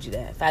done told you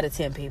that. 5 to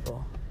 10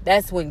 people.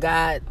 That's when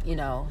God, you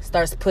know,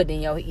 starts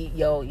putting in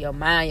your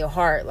mind, your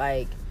heart,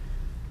 like,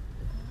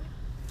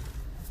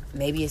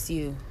 maybe it's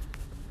you.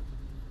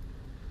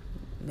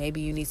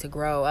 Maybe you need to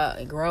grow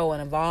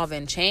and evolve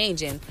and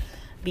change and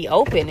be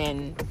open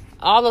and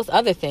all those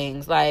other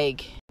things.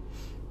 Like,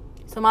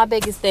 so my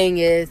biggest thing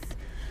is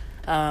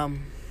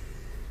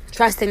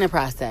trusting the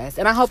process.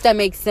 And I hope that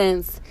makes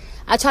sense.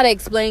 I try to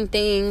explain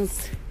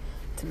things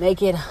to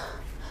make it,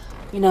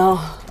 you know,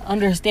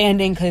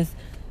 understanding, because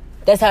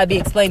that's how it be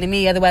explained to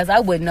me. Otherwise, I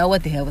wouldn't know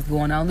what the hell was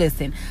going on.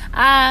 Listen,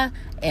 I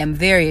am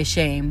very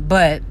ashamed,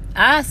 but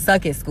I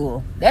suck at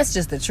school. That's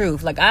just the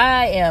truth. Like,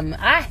 I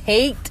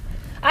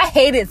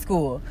hated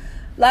school.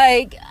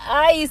 Like,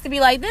 I used to be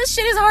like, this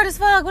shit is hard as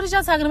fuck. What is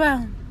y'all talking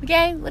about?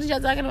 Okay? What is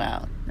y'all talking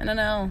about?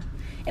 No.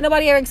 And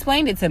nobody ever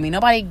explained it to me.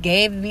 Nobody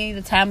gave me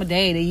the time of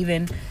day to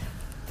even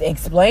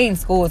explain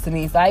school to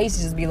me. So I used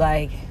to just be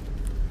like,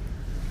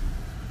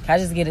 can I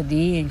just get a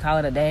D and call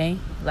it a day?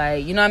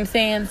 Like, you know what I'm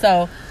saying?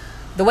 So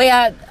the way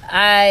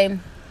I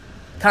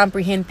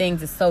comprehend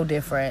things is so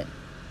different.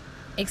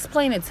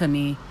 Explain it to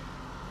me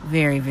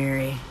very,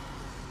 very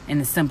in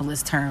the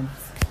simplest terms.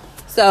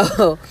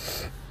 So,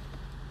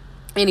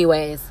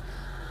 anyways,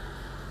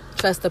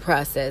 trust the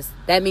process.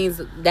 That means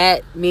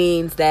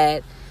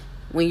that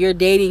when you're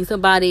dating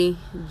somebody,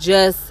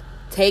 just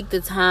take the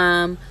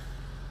time.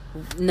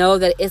 Know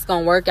that it's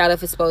going to work out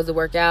if it's supposed to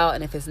work out.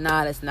 And if it's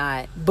not, it's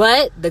not.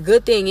 But the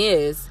good thing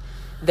is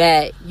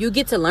that you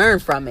get to learn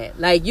from it.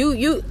 Like,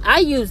 I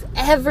use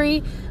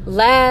every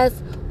last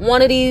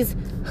one of these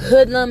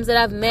hoodlums that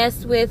I've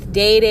messed with,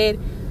 dated.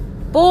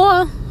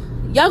 Boy,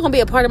 y'all gonna be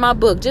a part of my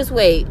book. Just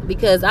wait,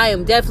 because I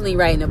am definitely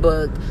writing a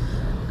book.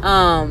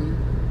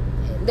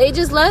 They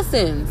just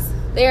lessons.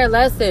 They are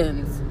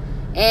lessons.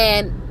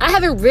 And I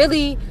haven't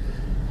really,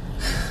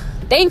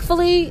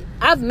 thankfully,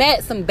 I've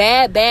met some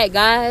bad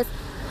guys,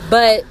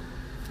 but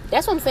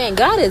that's what I'm saying.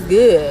 God is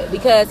good,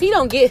 because he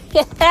don't get,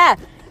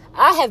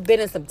 I have been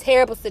in some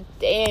terrible,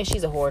 and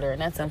she's a hoarder,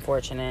 and that's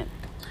unfortunate.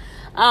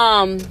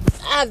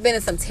 I've been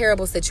in some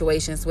terrible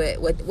situations with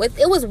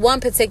it was one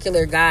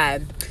particular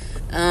guy.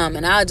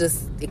 And I'll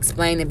just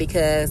explain it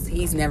because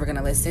he's never going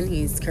to listen.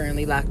 He's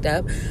currently locked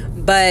up.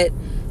 But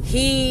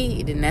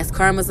and that's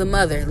karma's a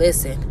mother.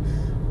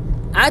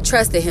 Listen, I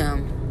trusted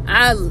him.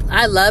 I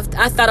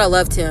thought I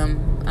loved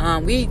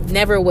him. We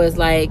never was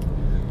like,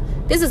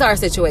 this is our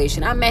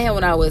situation. I met him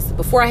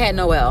before I had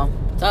Noel.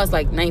 So I was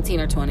like 19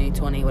 or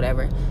 20,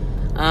 whatever.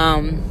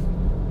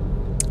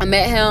 I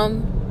met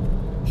him.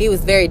 He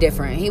was very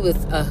different. He was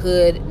a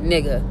hood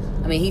nigga.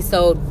 I mean, he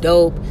sold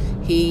dope.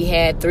 He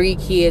had 3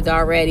 kids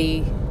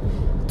already.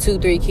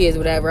 2-3 kids,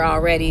 whatever,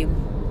 already.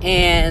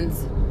 And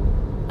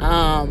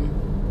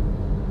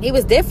he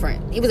was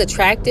different. He was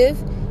attractive.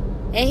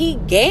 And he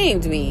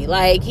gamed me.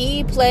 Like,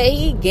 he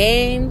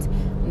gamed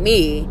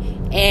me.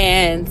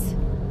 And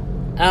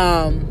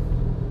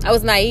I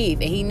was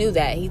naive. And he knew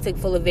that. He took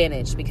full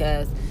advantage,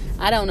 because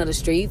I don't know the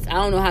streets. I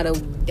don't know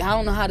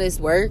how this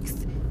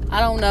works.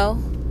 I don't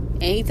know.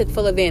 And he took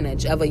full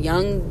advantage of a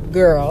young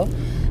girl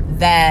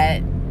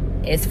that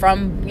is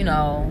from, you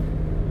know,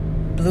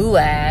 Blue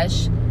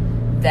Ash,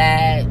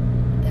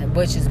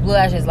 which is Blue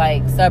Ash is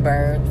like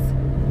suburbs,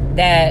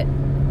 that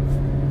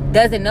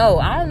doesn't know.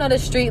 I don't know the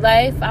street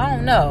life. I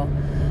don't know.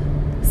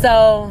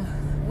 So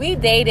we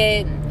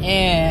dated,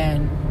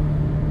 and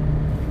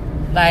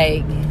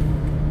like,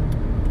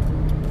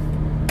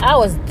 I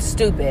was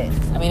stupid.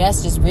 I mean,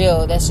 that's just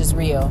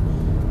real.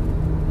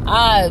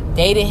 I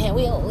dated him.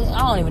 I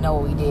don't even know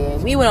what we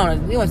did. We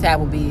went to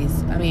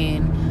Applebee's. I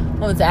mean, we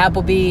went to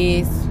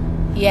Applebee's.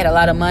 He had a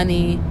lot of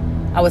money.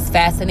 I was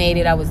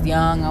fascinated. I was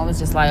young. I was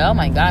just like, oh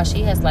my gosh,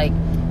 he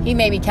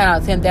made me count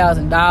out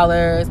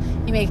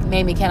 $10,000. He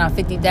made me count out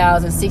 $50,000,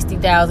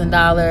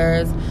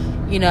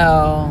 $60,000, you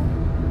know,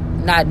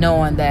 not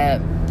knowing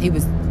that he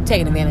was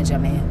taking advantage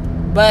of me.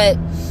 But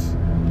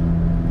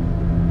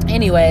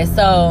anyway,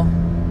 so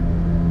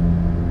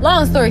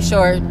long story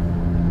short,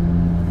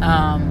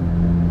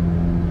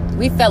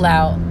 we fell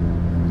out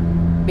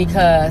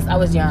because I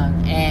was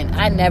young, and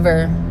I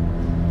never,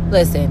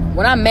 listen,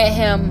 when I met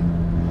him,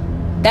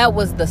 that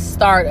was the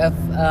start of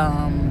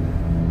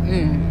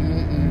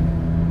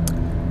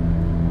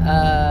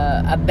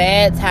a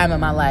bad time in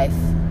my life.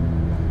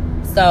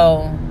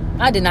 So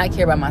I did not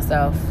care about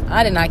myself.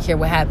 I did not care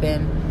what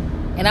happened.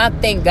 And I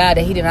thank God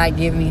that he did not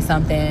give me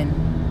something.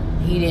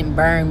 He didn't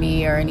burn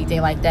me or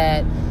anything like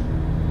that.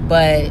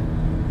 But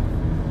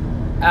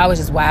I was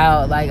just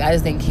wild. Like, I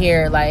just didn't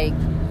care. Like,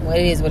 what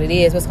it is,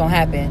 what's going to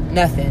happen?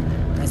 Nothing.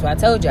 That's what I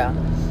told y'all.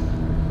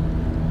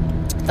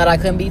 Thought I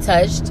couldn't be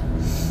touched.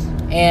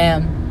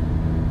 And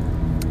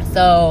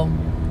so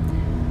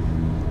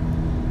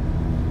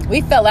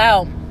we fell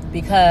out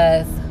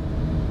because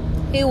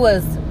he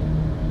was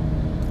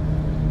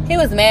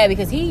mad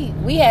because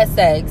we had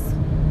sex.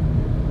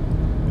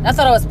 I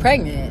thought I was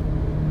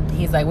pregnant.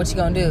 He's like, what you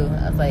gonna do?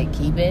 I was like,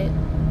 keep it.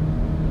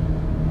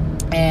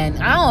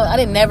 And I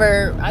didn't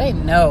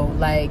know.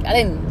 Like, I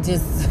didn't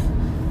just,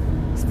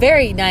 it's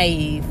very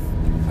naive.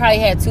 Probably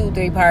had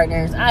 2-3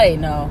 partners. I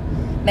didn't know.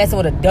 Messing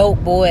with a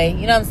dope boy.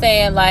 You know what I'm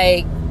saying?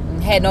 Like,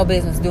 had no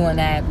business doing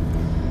that.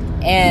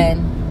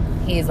 And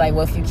he's like,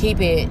 well, if you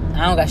keep it,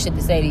 I don't got shit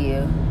to say to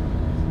you.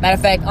 Matter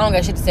of fact, I don't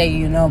got shit to say to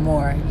you no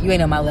more. You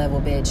ain't on my level,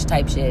 bitch,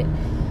 type shit.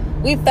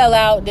 We fell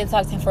out, didn't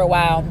talk to him for a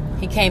while.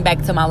 He came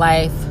back to my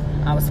life.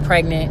 I was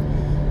pregnant.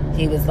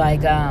 He was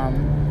like, I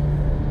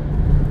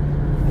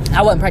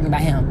wasn't pregnant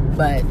by him,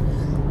 but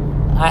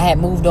I had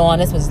moved on.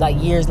 This was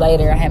like years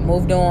later. I had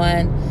moved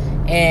on,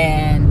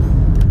 and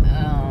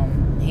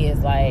he is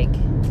like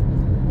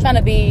trying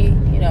to be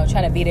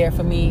there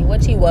for me,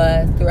 which he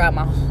was throughout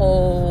my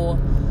whole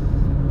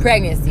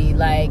pregnancy.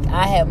 Like,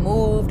 I had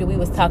moved, and we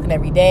was talking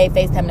every day,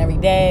 FaceTiming every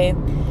day,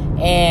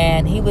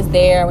 and he was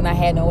there when I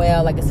had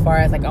Noelle, like, as far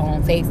as like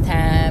on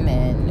FaceTime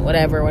and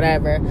whatever.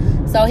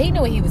 So he knew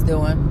what he was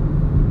doing.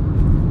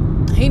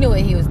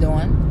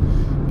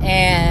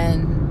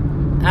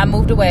 And I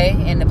moved away,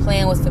 and the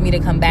plan was for me to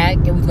come back,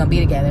 and we was gonna be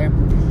together,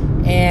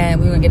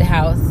 and we were gonna get a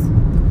house,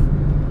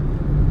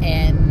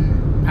 and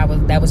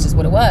that was just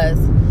what it was.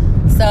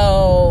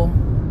 So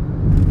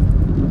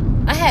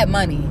I had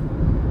money,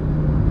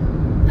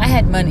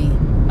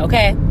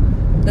 okay?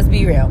 Let's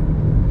be real.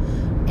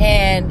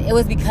 And it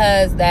was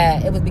because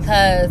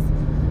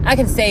I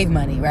can save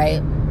money,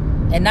 right?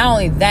 And not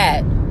only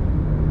that,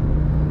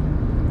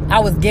 I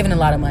was given a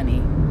lot of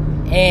money.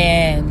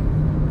 And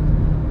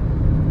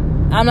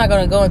I'm not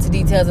going to go into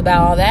details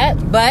about all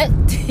that, but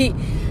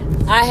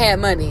I had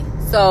money.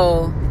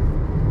 So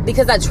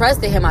because I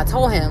trusted him, I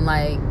told him,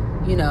 like,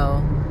 you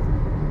know,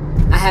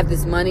 I have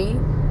this money,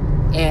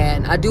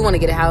 and I do want to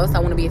get a house. I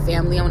want to be a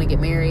family. I want to get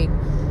married.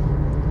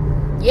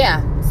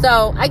 Yeah.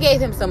 So I gave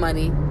him some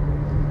money.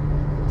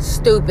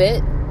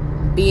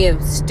 Being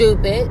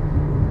stupid.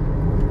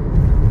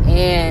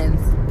 And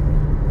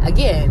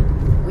again,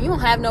 when you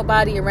don't have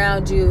nobody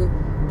around you,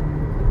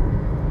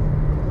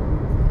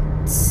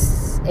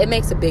 it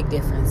makes a big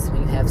difference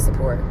when you have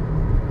support.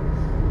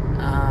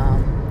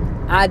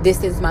 I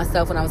distanced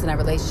myself when I was in that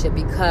relationship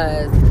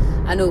because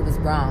I knew it was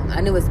wrong.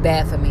 I knew it was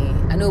bad for me.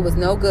 I knew it was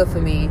no good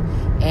for me,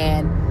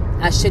 and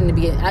I shouldn't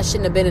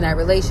have been in that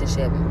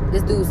relationship.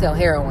 This dude sells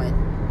heroin.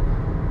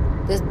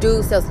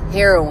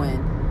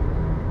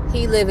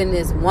 He living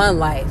this one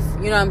life.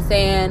 You know what I'm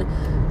saying?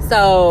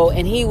 So,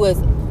 and he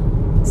was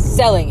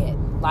selling it.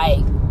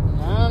 Like,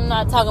 I'm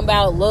not talking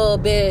about a little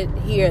bit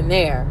here and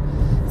there.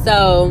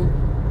 So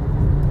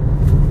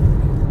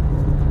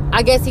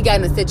I guess he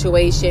got in a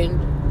situation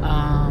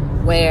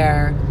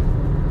where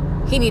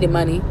he needed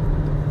money.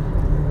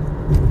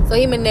 So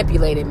he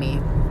manipulated me.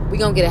 We're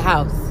going to get a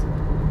house.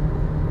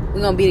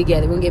 We're going to be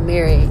together. We're going to get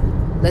married.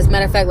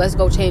 Matter of fact, let's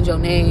go change your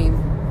name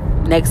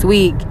next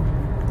week.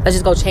 Let's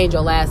just go change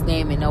your last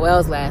name and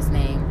Noelle's last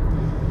name.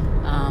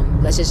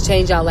 Let's just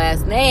change our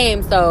last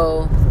name,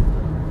 so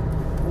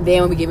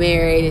then when we get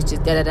married, it's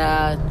just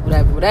da-da-da,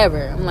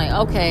 whatever. I'm like,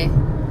 okay.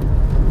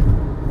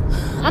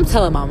 I'm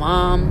telling my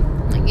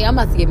mom, like, yeah, I'm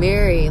about to get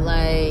married.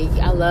 Like,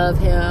 I love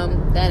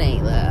him. That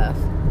ain't love.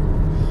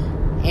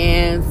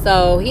 And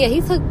so, yeah,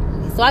 so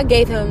I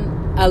gave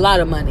him a lot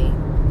of money.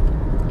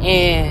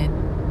 And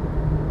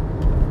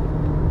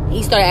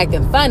he started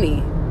acting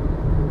funny.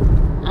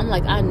 I'm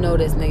like, I know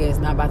this nigga is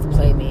not about to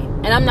play me.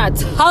 And I'm not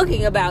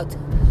talking about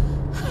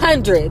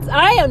hundreds.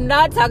 I am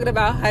not talking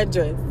about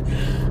hundreds.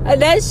 And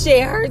that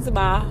shit hurts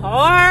my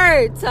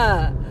heart.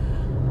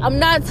 I'm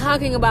not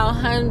talking about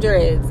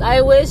hundreds. I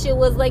wish it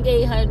was like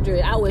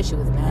 800. I wish it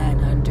was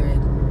 900.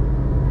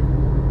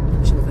 I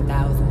wish it was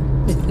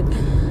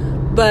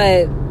 1,000.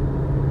 But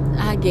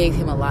I gave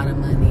him a lot of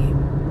money.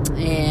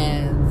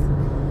 And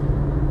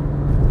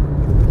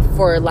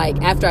for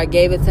like after I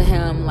gave it to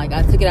him, like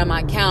I took it out of my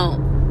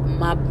account,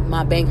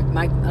 my bank,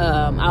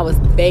 I was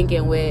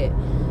banking with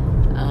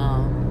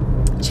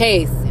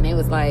Chase, and it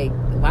was like,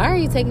 why are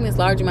you taking this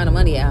large amount of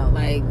money out?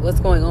 Like, what's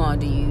going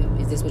on?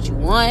 Is this what you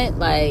want?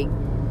 Like,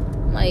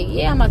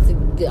 yeah, I'm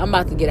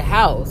about to get a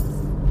house.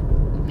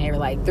 And they were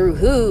like, through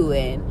who?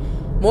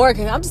 And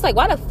Morgan. I'm just like,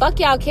 why the fuck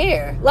y'all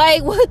care?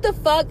 Like, what the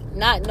fuck?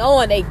 Not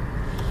knowing they,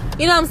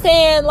 you know what I'm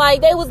saying?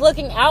 Like, they was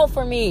looking out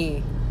for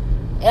me.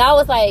 And I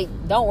was like,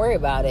 don't worry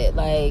about it.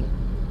 Like,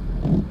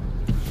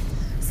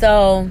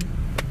 so,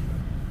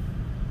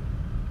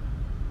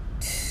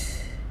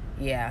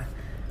 yeah.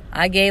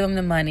 I gave him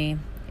the money.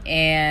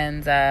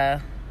 And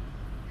after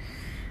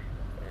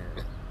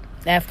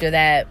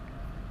that,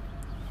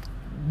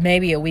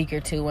 maybe a week or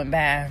two went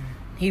by.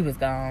 He was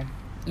gone.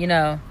 You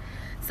know?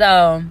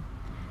 So,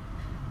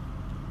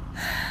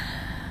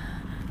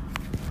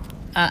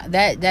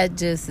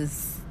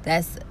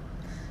 that's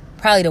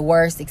probably the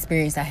worst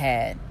experience I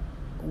had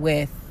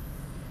with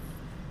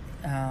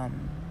a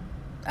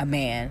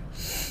man,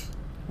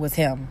 was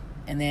him.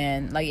 And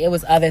then like it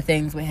was other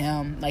things with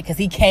him, like because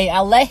I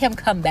let him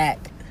come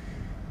back.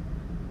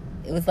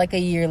 It was like a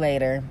year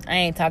later. I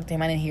ain't talked to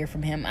him. I didn't hear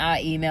from him.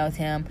 I emailed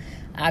him.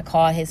 I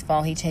called his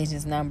phone. He changed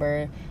his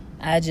number.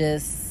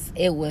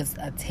 It was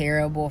a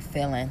terrible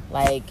feeling.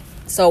 Like,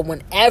 so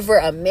whenever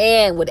a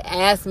man would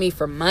ask me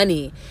for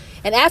money,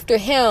 and after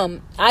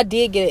him, I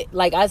did get,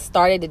 like, I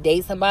started to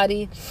date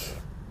somebody,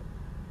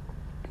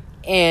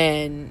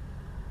 and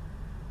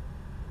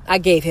I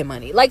gave him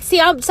money. Like, see,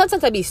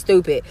 sometimes I be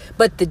stupid,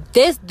 but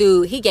this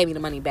dude, he gave me the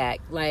money back.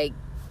 Like,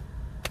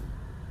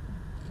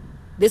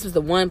 this was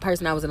the one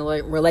person I was in a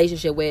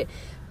relationship with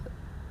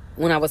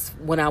when I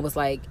was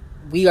like,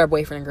 we are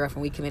boyfriend and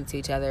girlfriend, we committed to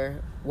each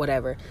other,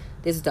 whatever.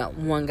 This is the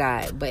one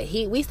guy, but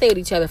we stayed with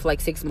each other for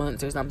like 6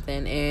 months or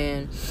something,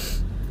 and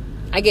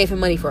I gave him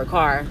money for a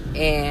car,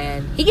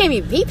 and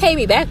he paid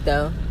me back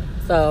though,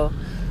 so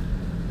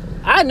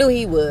I knew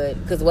he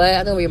would, because what?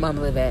 I know where your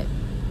mama live at.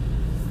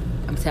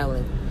 I'm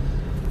telling.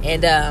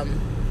 And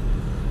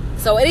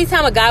so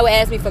anytime a guy would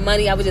ask me for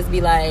money, I would just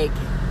be like,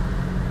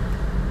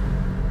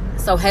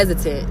 so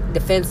hesitant,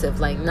 defensive,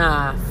 like,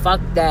 nah,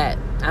 fuck that,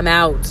 I'm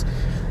out,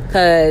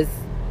 because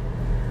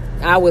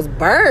I was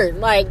burnt.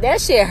 Like,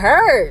 that shit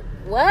hurt.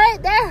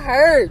 What? That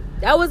hurt.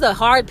 That was a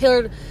hard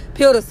pill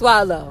to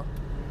swallow.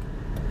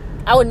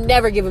 I would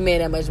never give a man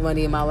that much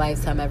money in my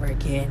lifetime ever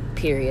again,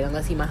 period,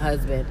 unless he's my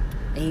husband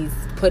and he's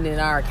putting it in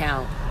our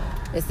account.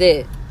 That's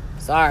it.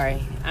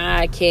 Sorry,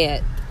 I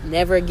can't.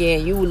 Never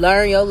again. You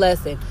learn your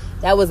lesson.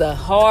 That was a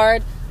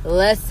hard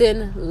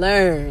lesson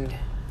learned.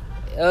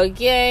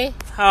 Okay?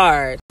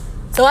 Hard.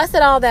 So I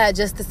said all that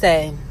just to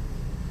say,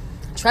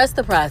 trust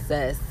the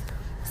process.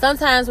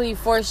 Sometimes when you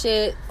force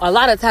shit, a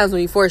lot of times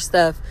when you force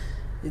stuff,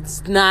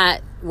 it's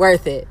not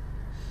worth it.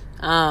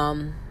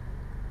 And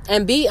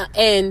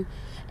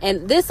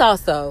this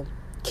also,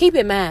 keep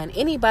in mind,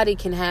 anybody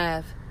can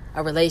have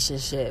a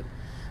relationship,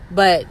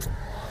 but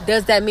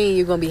does that mean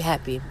you're gonna be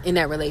happy in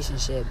that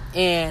relationship?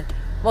 And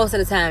most of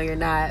the time you're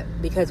not,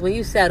 because when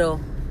you settle,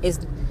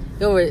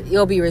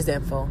 you'll be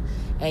resentful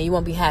and you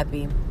won't be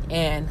happy.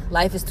 And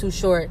life is too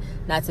short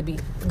not to be.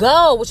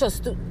 Go with your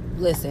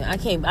listen, I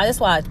can't. That's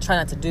why I try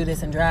not to do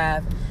this and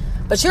drive.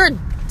 But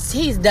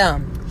he's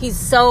dumb. He's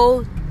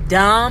so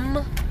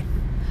dumb.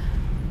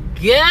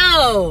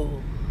 Go.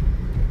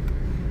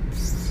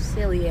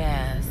 Silly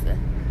ass.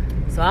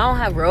 So I don't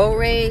have road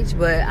rage,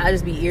 but I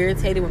just be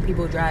irritated when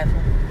people drive.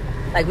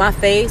 Like my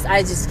face,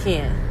 I just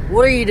can't.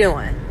 What are you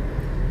doing?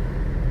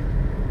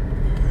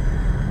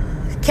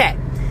 Okay.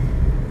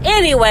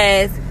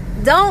 Anyways,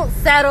 don't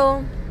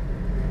settle.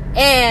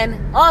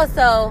 And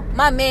also,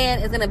 my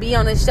man is going to be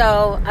on the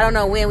show. I don't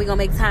know when we're going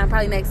to make time.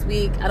 Probably next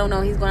week. I don't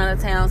know. He's going out of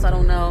town, so I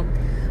don't know.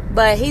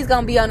 But he's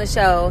going to be on the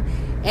show.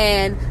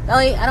 And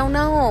I don't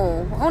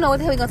know. I don't know what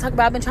the hell we're going to talk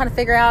about. I've been trying to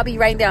figure out. I'll be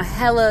writing down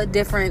hella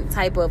different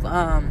type of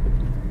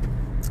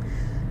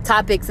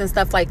topics and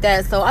stuff like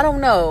that. So, I don't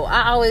know.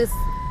 I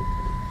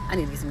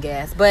need to get some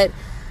gas. But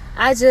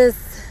I don't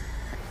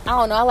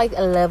know. I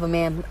love a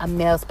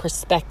male's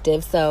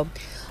perspective. So,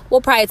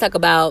 we'll probably talk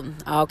about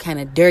all kind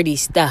of dirty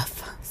stuff.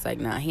 It's like,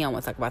 nah, he don't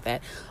want to talk about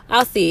that.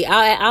 I'll see.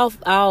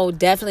 I'll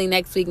definitely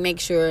next week make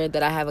sure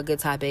that I have a good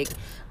topic,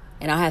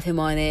 and I'll have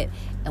him on it,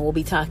 and we'll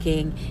be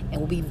talking,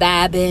 and we'll be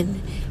vibing,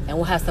 and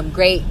we'll have some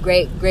great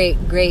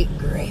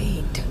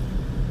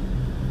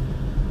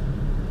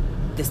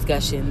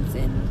discussions.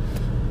 And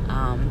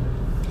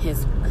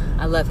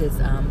I love his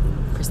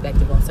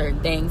perspective on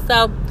certain things.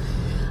 So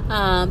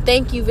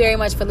thank you very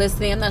much for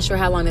listening. I'm not sure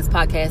how long this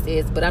podcast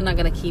is, but I'm not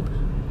gonna keep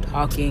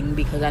talking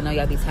because I know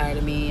y'all be tired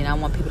of me and I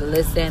want people to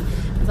listen.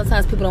 And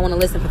sometimes people don't want to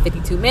listen for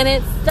 52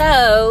 minutes.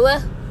 So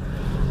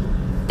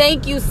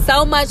thank you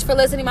so much for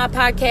listening to my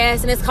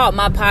podcast. And it's called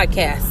My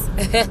Podcast.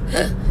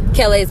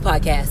 Kelly's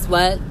Podcast.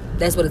 What?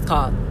 That's what it's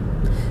called.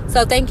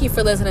 So thank you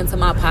for listening to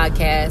my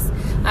podcast.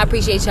 I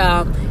appreciate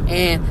y'all.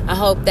 And I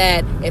hope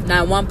that if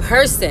not one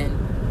person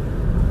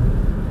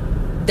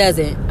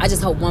doesn't, I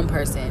just hope one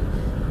person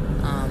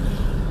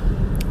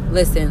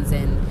listens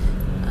and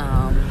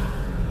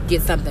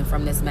get something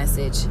from this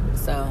message.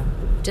 So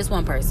just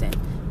one person.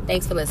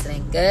 Thanks for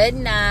listening. Good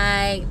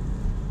night.